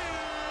Scheifele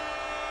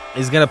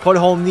is going to put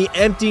home the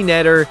empty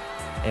netter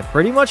and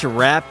pretty much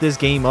wrap this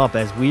game up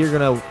as we are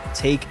going to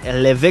take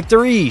le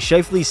victory.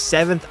 Scheifele's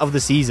 7th of the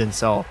season,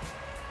 so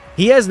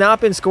he has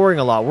not been scoring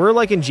a lot. We're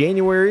like in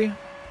January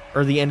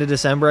or the end of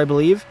December, I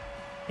believe,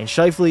 and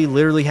Scheifele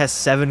literally has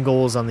 7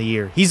 goals on the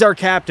year. He's our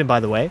captain,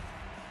 by the way.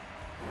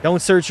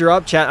 Don't search her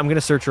up, chat. I'm going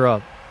to search her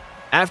up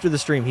after the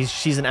stream.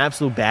 She's an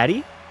absolute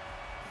baddie.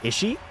 Is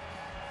she?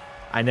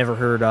 I never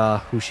heard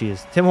who she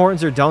is. Tim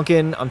Hortons or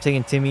Duncan? I'm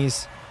taking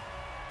Timmy's.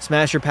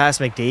 Smash or pass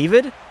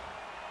McDavid?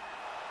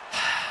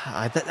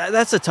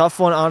 That's a tough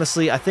one,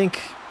 honestly. I think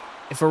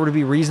if I were to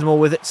be reasonable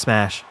with it,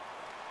 smash.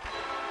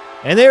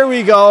 And there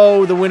we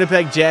go. The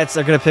Winnipeg Jets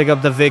are going to pick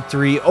up the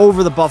victory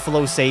over the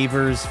Buffalo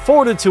Sabres.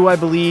 4-2, I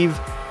believe,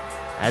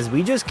 as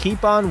we just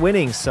keep on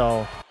winning.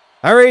 So,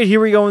 all right, here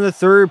we go in the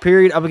third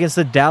period up against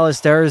the Dallas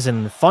Stars.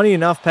 And funny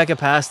enough, Pekka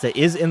Pasta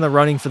is in the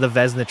running for the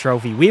Vezina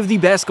trophy. We have the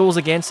best goals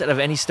against out of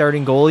any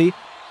starting goalie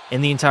in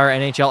the entire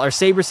NHL. Our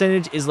save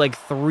percentage is like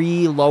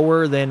 3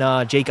 lower than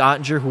Jake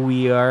Ottinger, who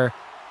we are...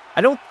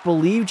 I don't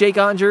believe Jake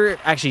Ottinger...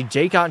 Actually,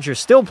 Jake Ottinger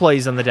still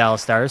plays on the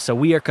Dallas Stars, so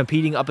we are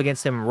competing up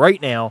against him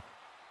right now.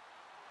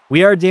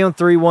 We are down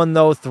 3-1,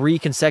 though. 3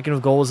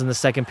 consecutive goals in the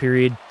second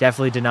period.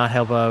 Definitely did not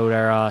help out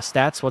our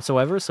stats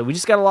whatsoever, so we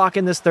just got to lock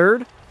in this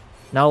third.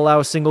 Not allow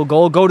a single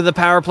goal. Go to the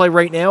power play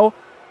right now.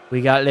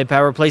 We got the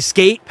power play.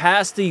 Skate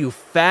past you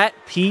fat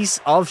piece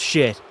of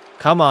shit.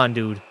 Come on,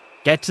 dude.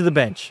 Get to the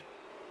bench.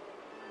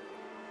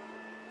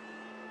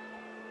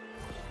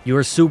 You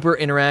are super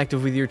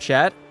interactive with your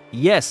chat.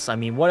 Yes, I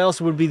mean, what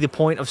else would be the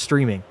point of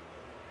streaming?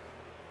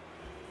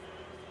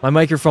 My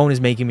microphone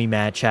is making me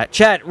mad, chat.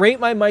 Chat, rate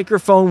my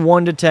microphone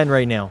 1 to 10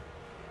 right now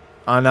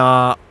on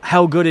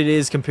how good it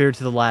is compared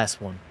to the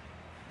last one.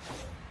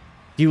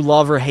 Do you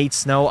love or hate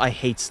snow? I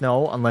hate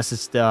snow unless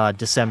it's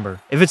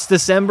December. If it's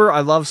December, I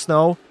love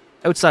snow.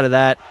 Outside of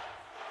that,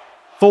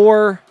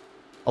 4,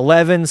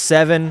 11,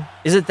 7.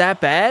 Is it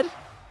that bad?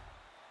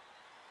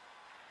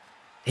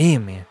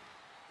 Damn, man.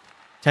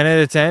 10 out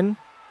of 10?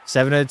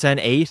 7 out of 10?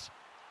 8?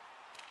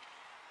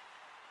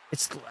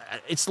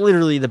 It's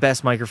literally the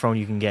best microphone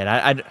you can get.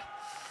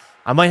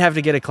 I might have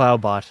to get a cloud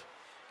bot.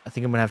 I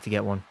think I'm going to have to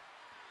get one.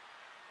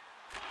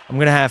 I'm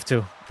going to have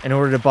to in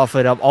order to buff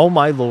it up. Oh,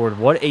 my Lord.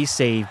 What a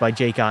save by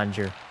Jake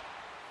Ottinger.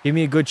 Give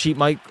me a good cheap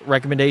mic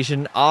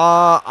recommendation.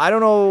 I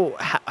don't know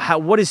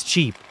what is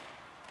cheap.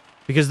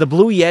 Because the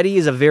Blue Yeti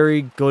is a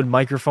very good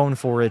microphone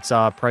for its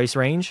price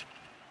range.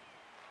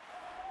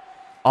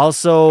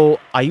 Also,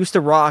 I used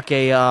to rock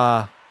a,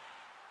 I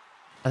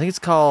think it's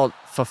called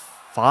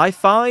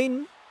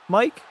Fifine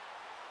mic.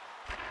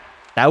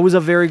 That was a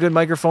very good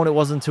microphone. It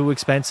wasn't too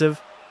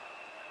expensive.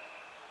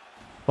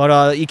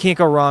 But you can't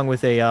go wrong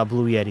with a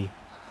Blue Yeti.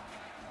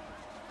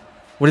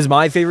 What is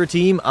my favorite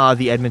team?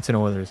 The Edmonton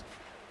Oilers.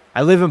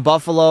 I live in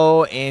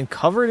Buffalo and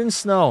covered in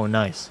snow.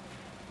 Nice.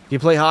 Do you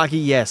play hockey?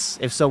 Yes.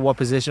 If so, what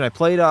position? I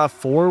played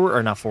forward,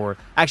 or not forward.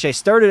 Actually, I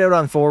started out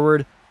on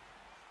forward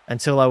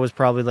until I was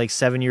probably like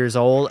 7 years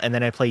old, and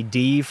then I played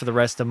D for the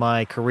rest of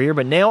my career,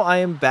 but now I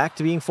am back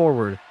to being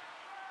forward.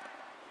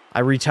 I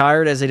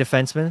retired as a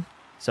defenseman,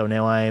 so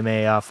now I am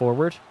a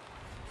forward.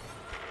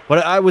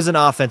 But I was an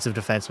offensive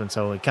defenseman,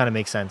 so it kind of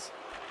makes sense.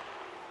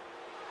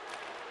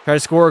 Try to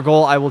score a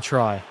goal, I will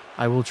try.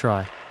 I will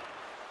try.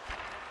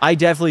 I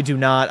definitely do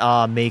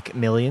not make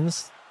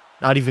millions.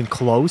 Not even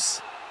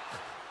close.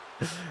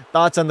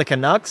 Thoughts on the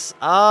Canucks?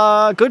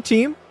 Good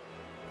team.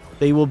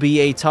 They will be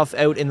a tough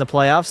out in the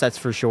playoffs, that's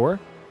for sure.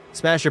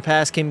 Smash or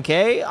pass Kim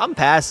K? I'm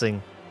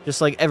passing.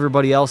 Just like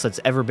everybody else that's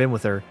ever been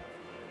with her.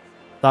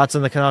 Thoughts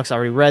on the Canucks? I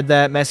already read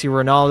that. Messi,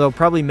 Ronaldo.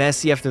 Probably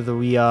Messi after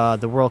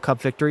the World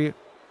Cup victory.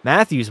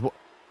 Matthews. What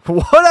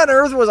on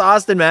earth was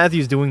Austin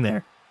Matthews doing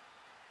there?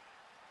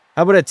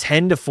 How about a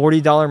 $10 to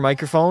 $40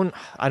 microphone?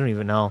 I don't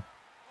even know.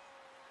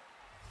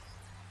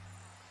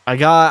 I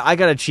got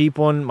a cheap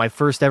one. My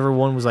first ever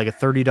one was like a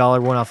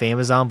 $30 one off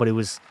Amazon, but it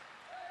was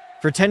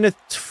for $10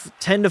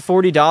 to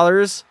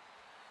 $40.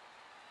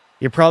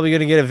 You're probably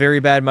going to get a very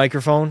bad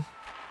microphone.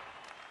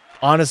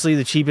 Honestly,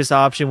 the cheapest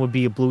option would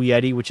be a Blue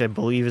Yeti, which I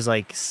believe is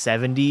like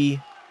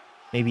 $70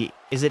 Maybe,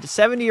 is it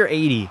 70 or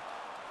 80?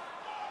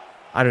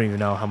 I don't even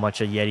know how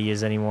much a Yeti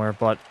is anymore,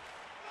 but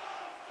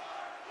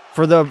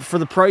for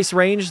the price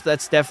range,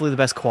 that's definitely the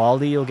best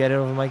quality you'll get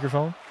out of a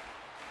microphone.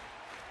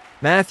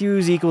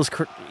 Matthews equals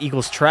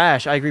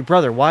trash. I agree,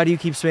 brother. Why do you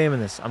keep spamming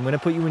this? I'm going to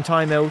put you in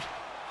timeout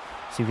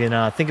so you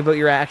can think about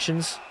your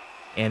actions,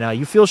 and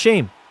you feel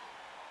shame.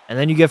 And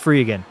then you get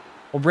free again.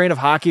 What brand of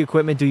hockey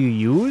equipment do you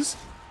use?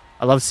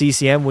 I love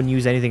CCM. Wouldn't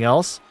use anything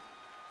else.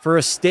 For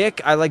a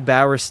stick, I like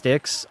Bauer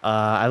sticks.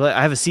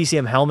 I have a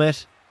CCM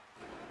helmet.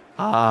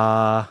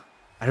 I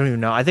don't even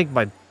know. I think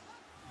my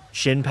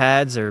shin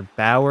pads are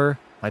Bauer.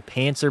 My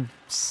pants are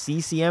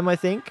CCM, I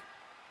think.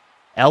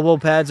 Elbow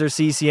pads are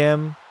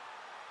CCM.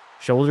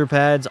 Shoulder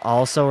pads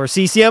also are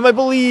CCM, I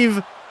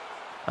believe.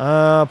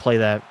 Play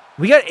that.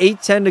 We got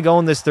 8:10 to go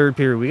in this third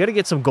period. We got to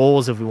get some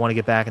goals if we want to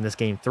get back in this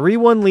game.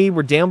 3-1 lead.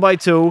 We're down by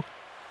 2.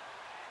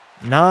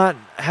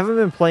 Haven't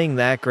been playing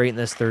that great in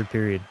this third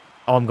period.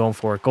 Oh, I'm going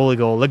for it. Goalie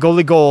goal. The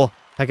goalie goal.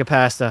 Pekka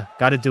pasta.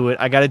 Got to do it.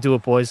 I got to do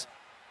it, boys.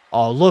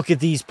 Oh, look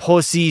at these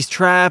pussies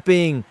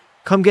trapping.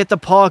 Come get the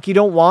puck. You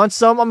don't want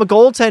some? I'm a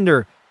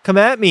goaltender. Come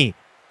at me.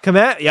 Come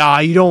at... Yeah,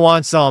 you don't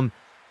want some.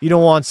 You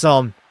don't want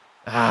some.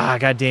 Ah,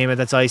 god damn it.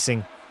 That's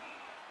icing.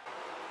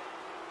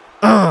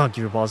 Give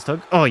your balls a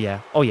tug. Oh,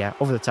 yeah. Oh, yeah.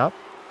 Over the top.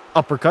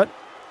 Uppercut.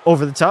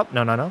 Over the top.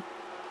 No, no, no.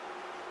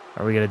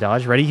 Are we going to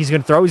dodge? Ready? He's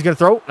going to throw. He's going to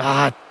throw.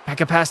 Ah,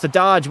 Pekka past the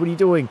dodge. What are you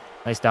doing?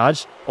 Nice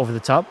dodge. Over the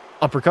top.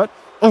 Uppercut.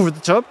 Over the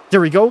top.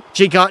 There we go.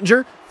 Jake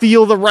Ottinger.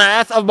 Feel the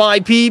wrath of my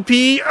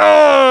PP.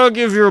 Oh,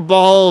 give your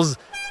balls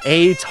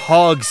a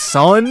tug,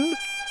 son.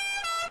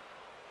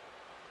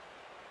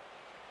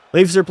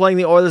 Leafs are playing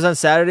the Oilers on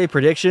Saturday.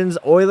 Predictions.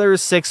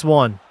 Oilers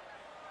 6-1.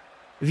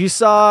 If you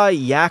saw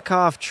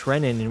Yakov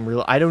Trenin in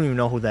real... I don't even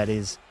know who that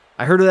is.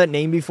 I heard of that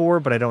name before,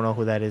 but I don't know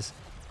who that is.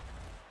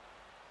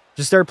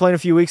 Just started playing a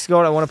few weeks ago,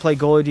 and I want to play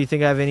goalie. Do you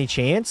think I have any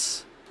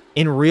chance?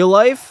 In real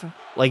life?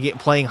 Like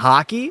playing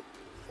hockey?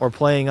 Or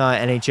playing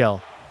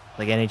NHL?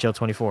 Like NHL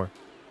 24?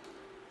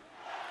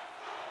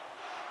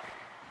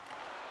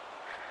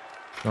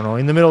 No,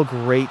 in the middle.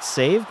 Great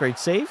save. Great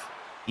save.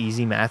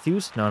 Easy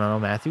Matthews. No,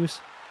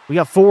 Matthews. We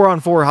got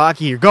 4-on-4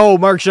 hockey here. Go,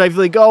 Mark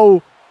Scheifele,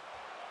 go!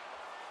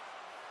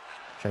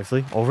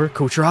 Scheifele, over.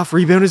 Kucherov,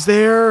 rebound is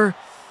there.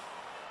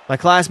 My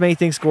classmate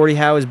thinks Gordie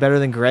Howe is better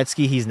than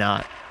Gretzky. He's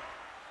not.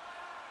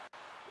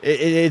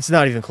 It's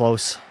not even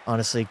close,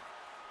 honestly.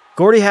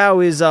 Gordie Howe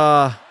is,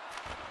 I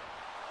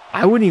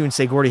wouldn't even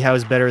say Gordie Howe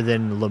is better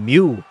than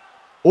Lemieux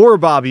or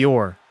Bobby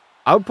Orr.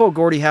 I would put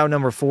Gordie Howe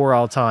number 4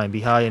 all time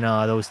behind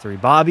those 3.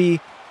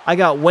 Bobby, I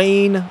got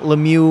Wayne,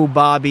 Lemieux,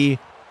 Bobby,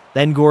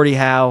 then Gordie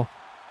Howe.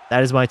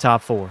 That is my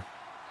top 4.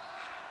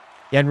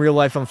 Yeah, in real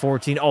life, I'm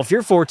 14. Oh, if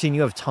you're 14,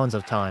 you have tons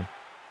of time.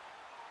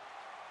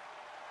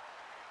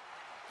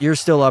 You're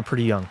still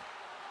pretty young.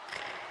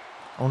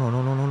 Oh,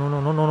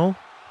 no.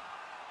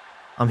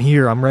 I'm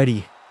here. I'm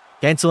ready.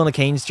 Gensel in a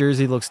Canes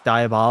jersey looks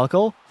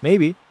diabolical.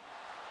 Maybe.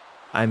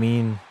 I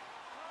mean,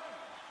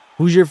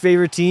 who's your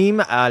favorite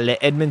team?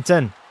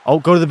 Edmonton. Oh,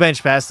 go to the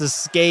bench, pass the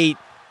skate.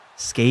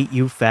 Skate,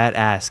 you fat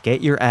ass.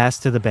 Get your ass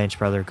to the bench,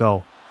 brother.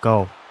 Go.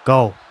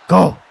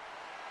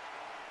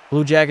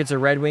 Blue Jackets or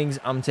Red Wings?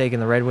 I'm taking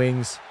the Red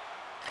Wings.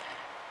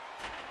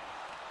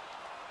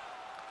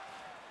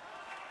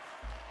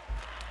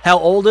 How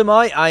old am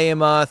I? I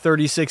am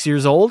 36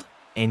 years old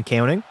and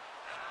counting.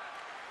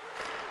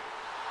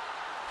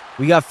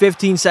 We got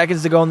 15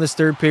 seconds to go in this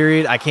third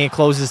period. I can't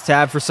close this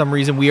tab for some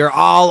reason. We are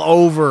all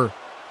over.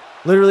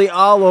 Literally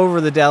all over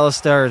the Dallas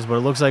Stars, but it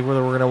looks like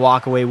we're going to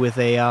walk away with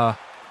a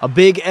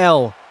big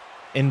L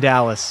in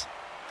Dallas.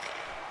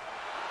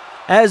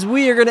 As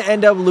we are going to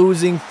end up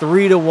losing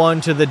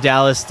 3-1 to the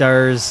Dallas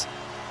Stars.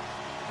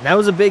 And that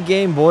was a big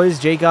game, boys.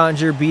 Jake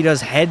Ottinger beat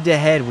us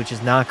head-to-head, which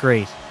is not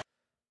great.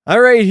 All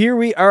right, here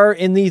we are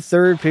in the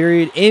third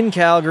period in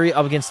Calgary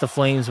up against the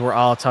Flames. We're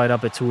all tied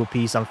up at 2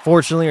 apiece.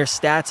 Unfortunately, our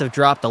stats have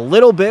dropped a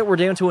little bit. We're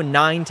down to a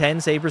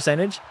 .910 save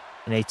percentage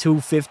and a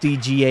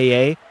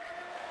 .250 GAA.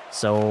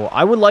 So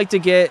I would like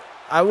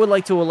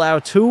to allow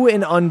 2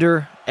 and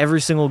under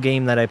every single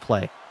game that I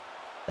play.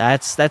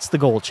 That's the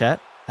goal,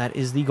 chat. That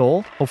is the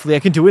goal. Hopefully I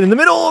can do it in the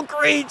middle.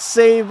 Great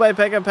save by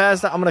Pekka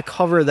Pasta. I'm going to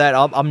cover that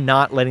up. I'm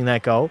not letting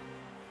that go.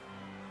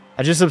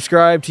 I just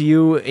subscribed to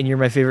you, and you're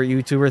my favorite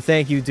YouTuber.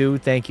 Thank you,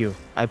 dude. Thank you.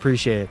 I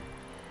appreciate it.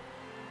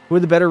 Who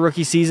had the better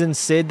rookie season,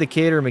 Sid the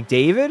Kid or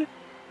McDavid?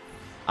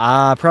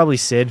 Probably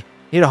Sid.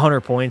 He had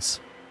 100 points.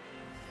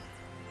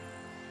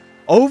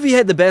 Ovi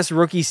had the best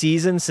rookie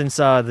season since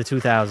the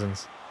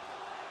 2000s.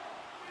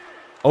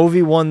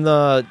 Ovi won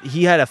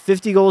he had a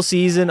 50-goal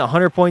season,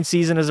 100-point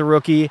season as a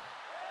rookie.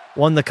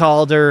 Won the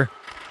Calder.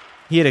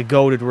 He had a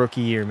goated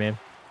rookie year, man.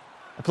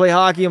 I play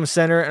hockey. I'm a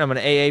center, and I'm an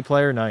AA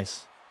player.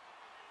 Nice.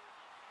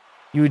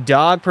 You a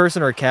dog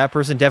person or a cat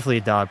person? Definitely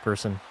a dog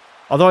person.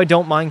 Although I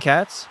don't mind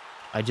cats.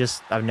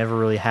 I've never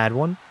really had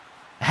one.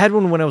 I had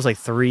one when I was like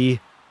 3.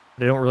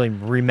 But I don't really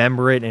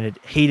remember it, and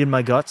it hated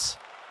my guts.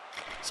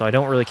 So I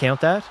don't really count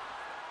that.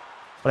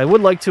 But I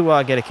would like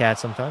to get a cat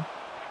sometime.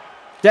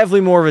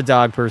 Definitely more of a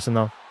dog person,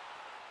 though.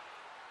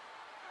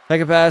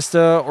 Pekka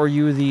Pasta, or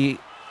you the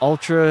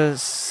Ultra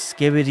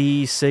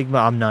Skibbity Sigma?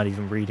 I'm not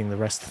even reading the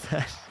rest of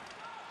that.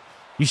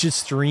 You should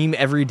stream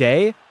every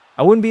day?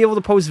 I wouldn't be able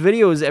to post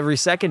videos every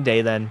second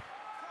day then.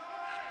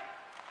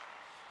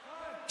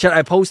 Chat,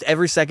 I post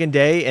every second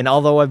day, and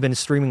although I've been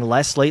streaming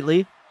less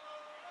lately,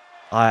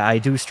 I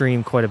do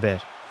stream quite a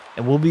bit.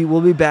 And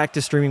we'll be back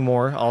to streaming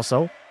more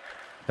also.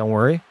 Don't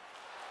worry.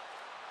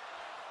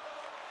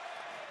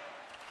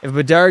 If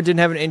Bedard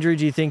didn't have an injury,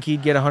 do you think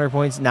he'd get 100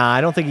 points? Nah,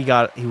 I don't think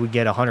he would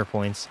get 100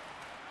 points.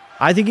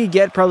 I think he'd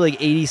get probably like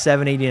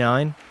 87,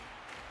 89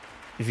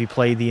 if he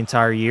played the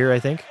entire year, I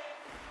think.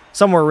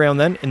 Somewhere around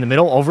then, in the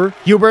middle, over.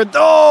 Hubert,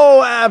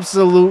 oh,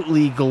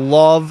 absolutely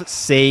glove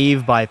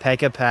save by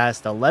Pekka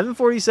Past.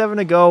 11:47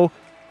 to go,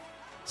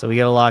 so we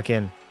got to lock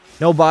in.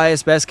 No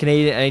bias, best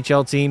Canadian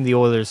NHL team, the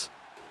Oilers.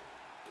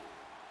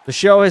 The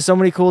show has so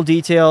many cool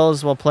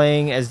details while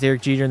playing as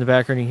Derek Jeter in the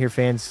background. You hear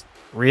fans,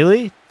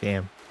 really?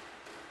 Damn.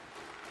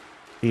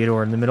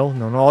 Theodore in the middle.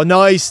 No.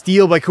 Nice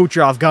steal by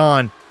Kucherov.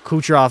 Gone.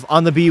 Kucherov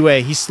on the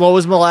B-way. He's slow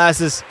as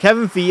molasses.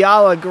 Kevin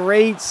Fiala,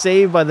 great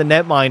save by the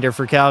netminder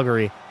for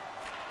Calgary.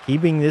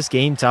 Keeping this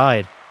game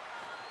tied.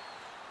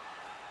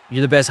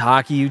 You're the best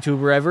hockey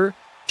YouTuber ever?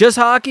 Just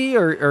hockey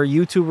or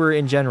YouTuber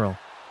in general?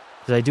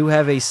 Because I do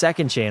have a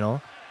second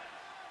channel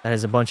that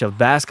has a bunch of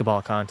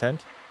basketball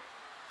content.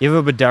 You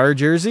have a Bedard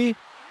jersey?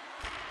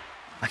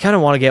 I kind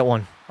of want to get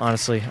one,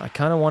 honestly. I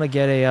kind of want to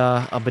get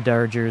a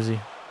Bedard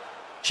jersey.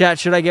 Chat,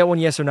 should I get one,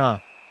 yes or no?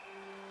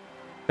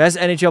 Best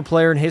NHL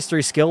player in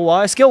history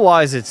skill-wise?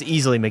 Skill-wise, it's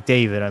easily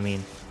McDavid. I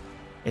mean,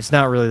 it's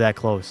not really that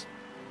close.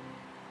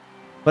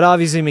 But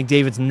obviously,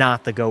 McDavid's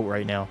not the GOAT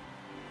right now.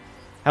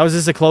 How is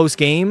this a close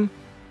game?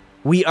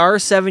 We are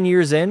 7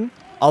 years in.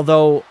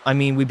 Although, I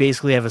mean, we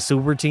basically have a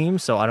super team,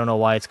 so I don't know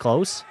why it's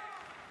close.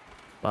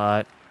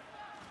 But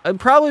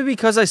probably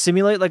because I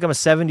simulate like I'm a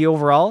 70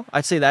 overall.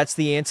 I'd say that's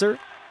the answer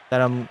that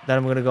I'm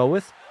going to go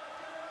with.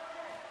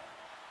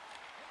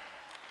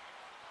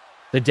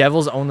 The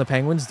Devils own the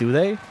Penguins, do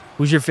they?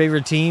 Who's your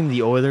favorite team?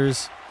 The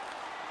Oilers.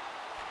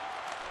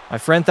 My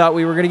friend thought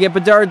we were going to get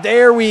Bedard.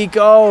 There we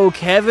go.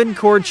 Kevin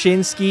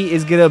Korchinski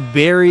is going to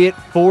bury it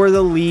for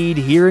the lead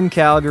here in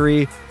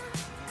Calgary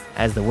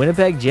as the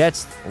Winnipeg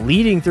Jets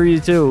leading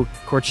 3-2.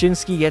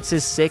 Korchinski gets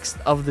his 6th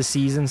of the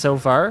season so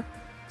far.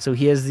 So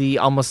he has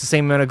almost the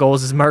same amount of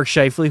goals as Mark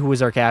Scheifele, who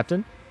is our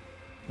captain.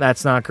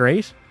 That's not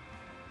great.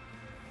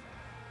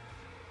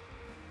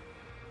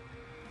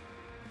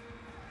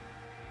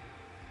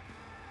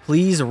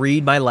 Please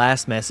read my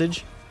last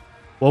message.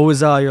 What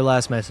was your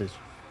last message?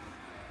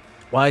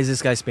 Why is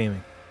this guy spamming?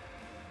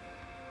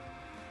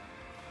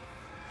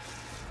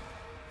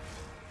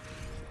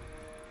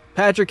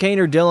 Patrick Kane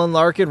or Dylan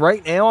Larkin?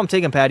 Right now, I'm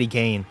taking Patty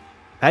Kane.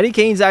 Patty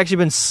Kane's actually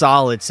been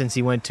solid since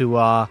he went to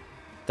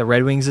the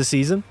Red Wings this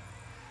season.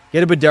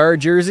 Get a Bedard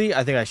jersey?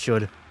 I think I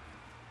should.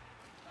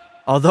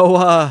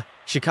 Although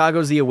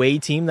Chicago's the away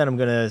team that I'm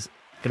gonna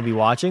be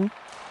watching,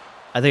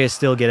 I think I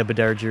still get a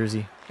Bedard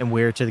jersey and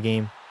wear it to the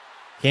game.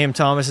 Cam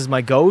Thomas is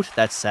my GOAT?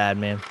 That's sad,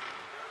 man.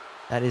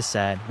 That is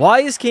sad.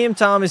 Why is Cam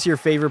Thomas your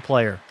favorite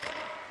player?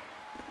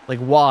 Like,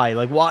 why?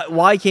 Like,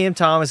 why Cam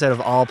Thomas out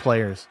of all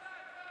players?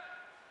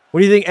 What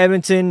do you think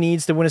Edmonton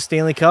needs to win a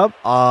Stanley Cup?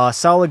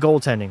 Solid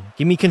goaltending.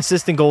 Give me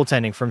consistent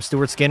goaltending from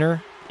Stuart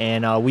Skinner,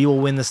 and we will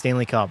win the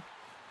Stanley Cup.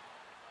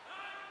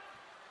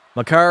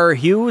 Makar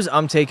Hughes.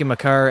 I'm taking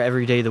Makar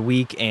every day of the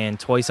week and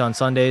twice on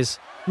Sundays.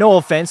 No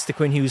offense to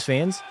Quinn Hughes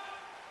fans.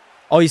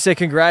 Oh, you said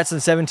congrats on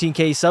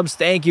 17K subs.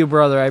 Thank you,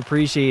 brother. I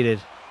appreciate it.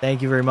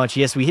 Thank you very much.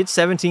 Yes, we hit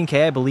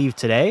 17K, I believe,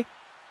 today.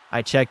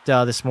 I checked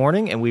this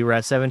morning, and we were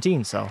at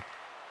 17, so.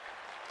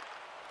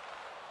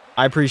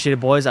 I appreciate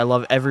it, boys. I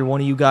love every one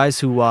of you guys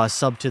who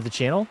sub to the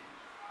channel.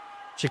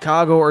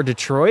 Chicago or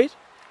Detroit?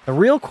 The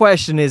real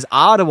question is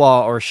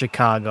Ottawa or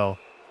Chicago.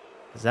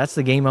 Because that's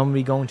the game I'm going to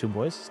be going to,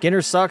 boys.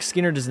 Skinner sucks.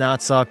 Skinner does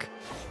not suck.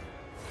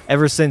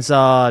 Ever since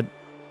the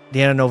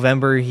end of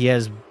November, he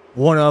has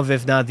one of,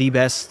 if not the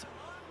best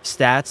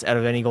stats out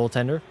of any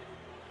goaltender.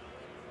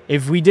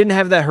 If we didn't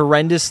have that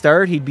horrendous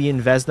start, he'd be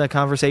in VEZINA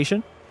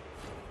conversation.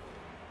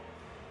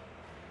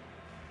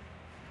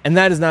 And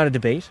that is not a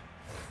debate.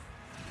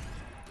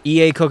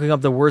 EA cooking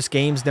up the worst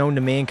games known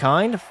to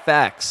mankind?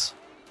 Facts.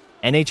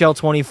 NHL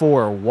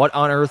 24. What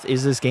on earth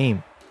is this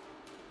game?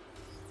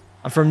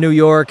 I'm from New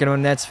York and I'm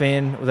a Nets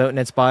fan. Without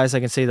Nets bias, I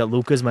can say that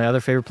Luka is my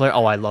other favorite player.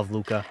 Oh, I love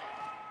Luka.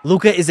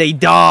 Luka is a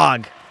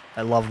dog.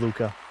 I love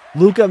Luka.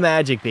 Luka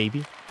Magic,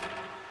 baby.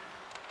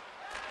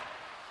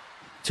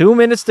 2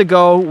 minutes to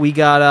go. We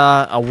got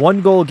a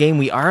one-goal game.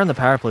 We are on the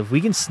power play. If we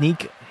can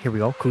sneak... Here we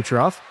go.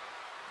 Kucherov.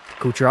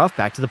 Kucherov,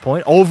 back to the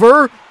point.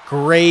 Over.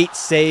 Great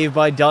save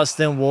by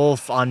Dustin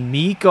Wolf on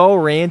Mikko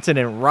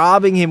Rantanen,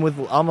 robbing him with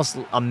almost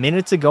a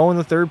minute to go in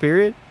the third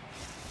period.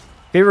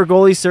 Favorite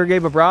goalie, Sergei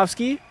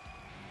Bobrovsky.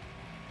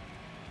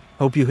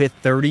 Hope you hit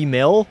 30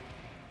 mil.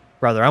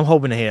 Brother, I'm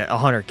hoping to hit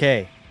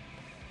 100K.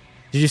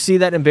 Did you see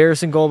that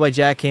embarrassing goal by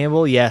Jack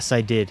Campbell? Yes,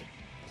 I did.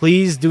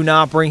 Please do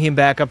not bring him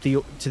back up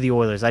to the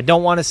Oilers. I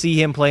don't want to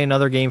see him play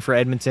another game for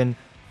Edmonton.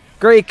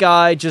 Great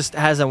guy, just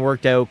hasn't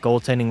worked out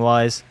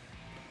goaltending-wise.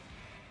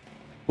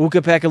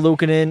 Ukko-Pekka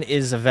Luukkonen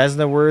is a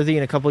Vezina worthy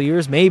in a couple of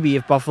years. Maybe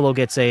if Buffalo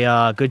gets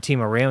a good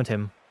team around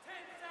him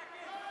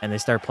and they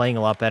start playing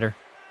a lot better.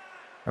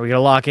 Are we going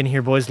to lock in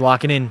here, boys?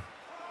 Locking in.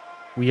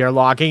 We are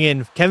locking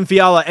in. Kevin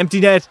Fiala,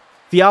 empty net.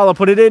 Fiala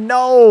put it in.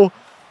 No!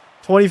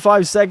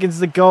 25 seconds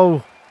to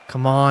go.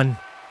 Come on.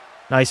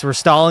 Nice. We're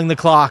stalling the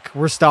clock.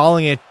 We're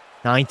stalling it.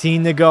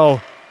 19 to go.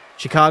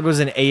 Chicago's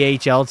an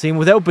AHL team.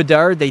 Without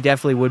Bedard, they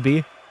definitely would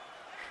be.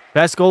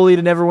 Best goalie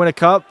to never win a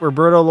cup,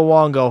 Roberto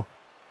Luongo.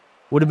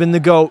 Would have been the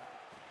GOAT.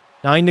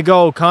 9 to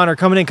go. Connor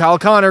coming in. Kyle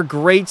Connor.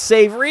 Great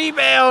save.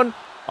 Rebound.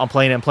 I'm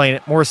playing it. I'm playing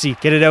it. Morrissey,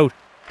 get it out.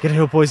 Get it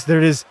out, boys. There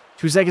it is.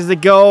 2 seconds to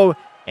go.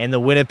 And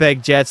the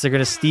Winnipeg Jets are going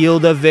to steal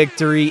the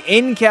victory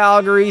in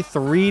Calgary.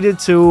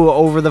 3-2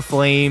 over the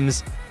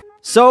Flames.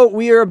 So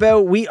we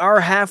are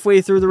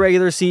halfway through the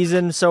regular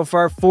season. So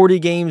far, 40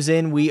 games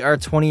in. We are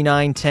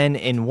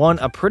 29-10-1.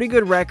 A pretty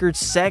good record.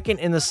 Second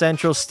in the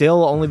Central.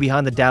 Still only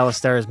behind the Dallas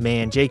Stars.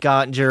 Man, Jake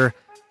Ottinger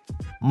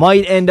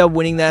might end up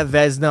winning that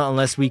Vezina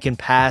unless we can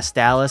pass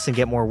Dallas and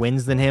get more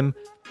wins than him.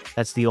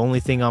 That's the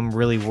only thing I'm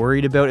really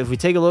worried about. If we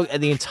take a look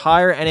at the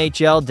entire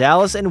NHL,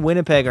 Dallas and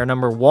Winnipeg are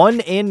number 1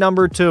 and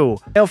number 2.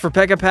 Now for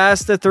Pekka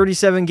Pasta,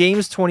 37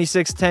 games,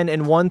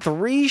 26-10-1,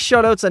 3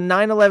 shutouts, a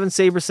 911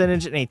 save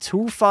percentage, and a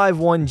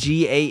 251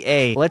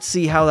 GAA. Let's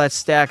see how that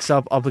stacks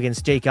up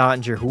against Jake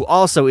Ottinger, who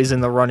also is in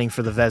the running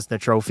for the Vezina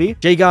Trophy.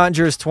 Jake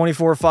Ottinger is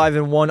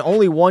 24-5-1,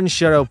 only 1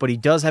 shutout, but he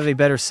does have a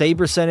better save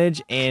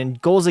percentage, and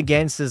goals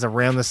against is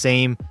around the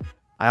same.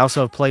 I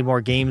also have played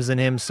more games than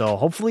him, so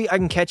hopefully I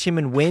can catch him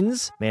in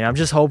wins. Man, I'm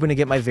just hoping to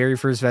get my very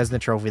first Vezina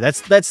trophy.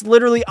 That's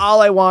literally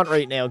all I want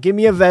right now. Give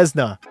me a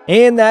Vezina.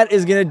 And that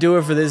is going to do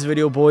it for this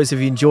video, boys. If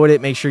you enjoyed it,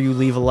 make sure you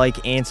leave a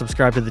like and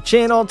subscribe to the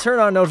channel. Turn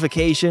on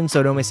notifications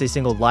so don't miss a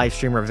single live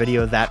stream or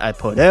video that I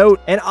put out.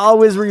 And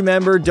always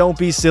remember, don't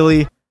be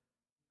silly.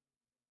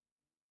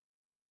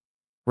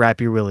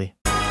 Wrap your willy.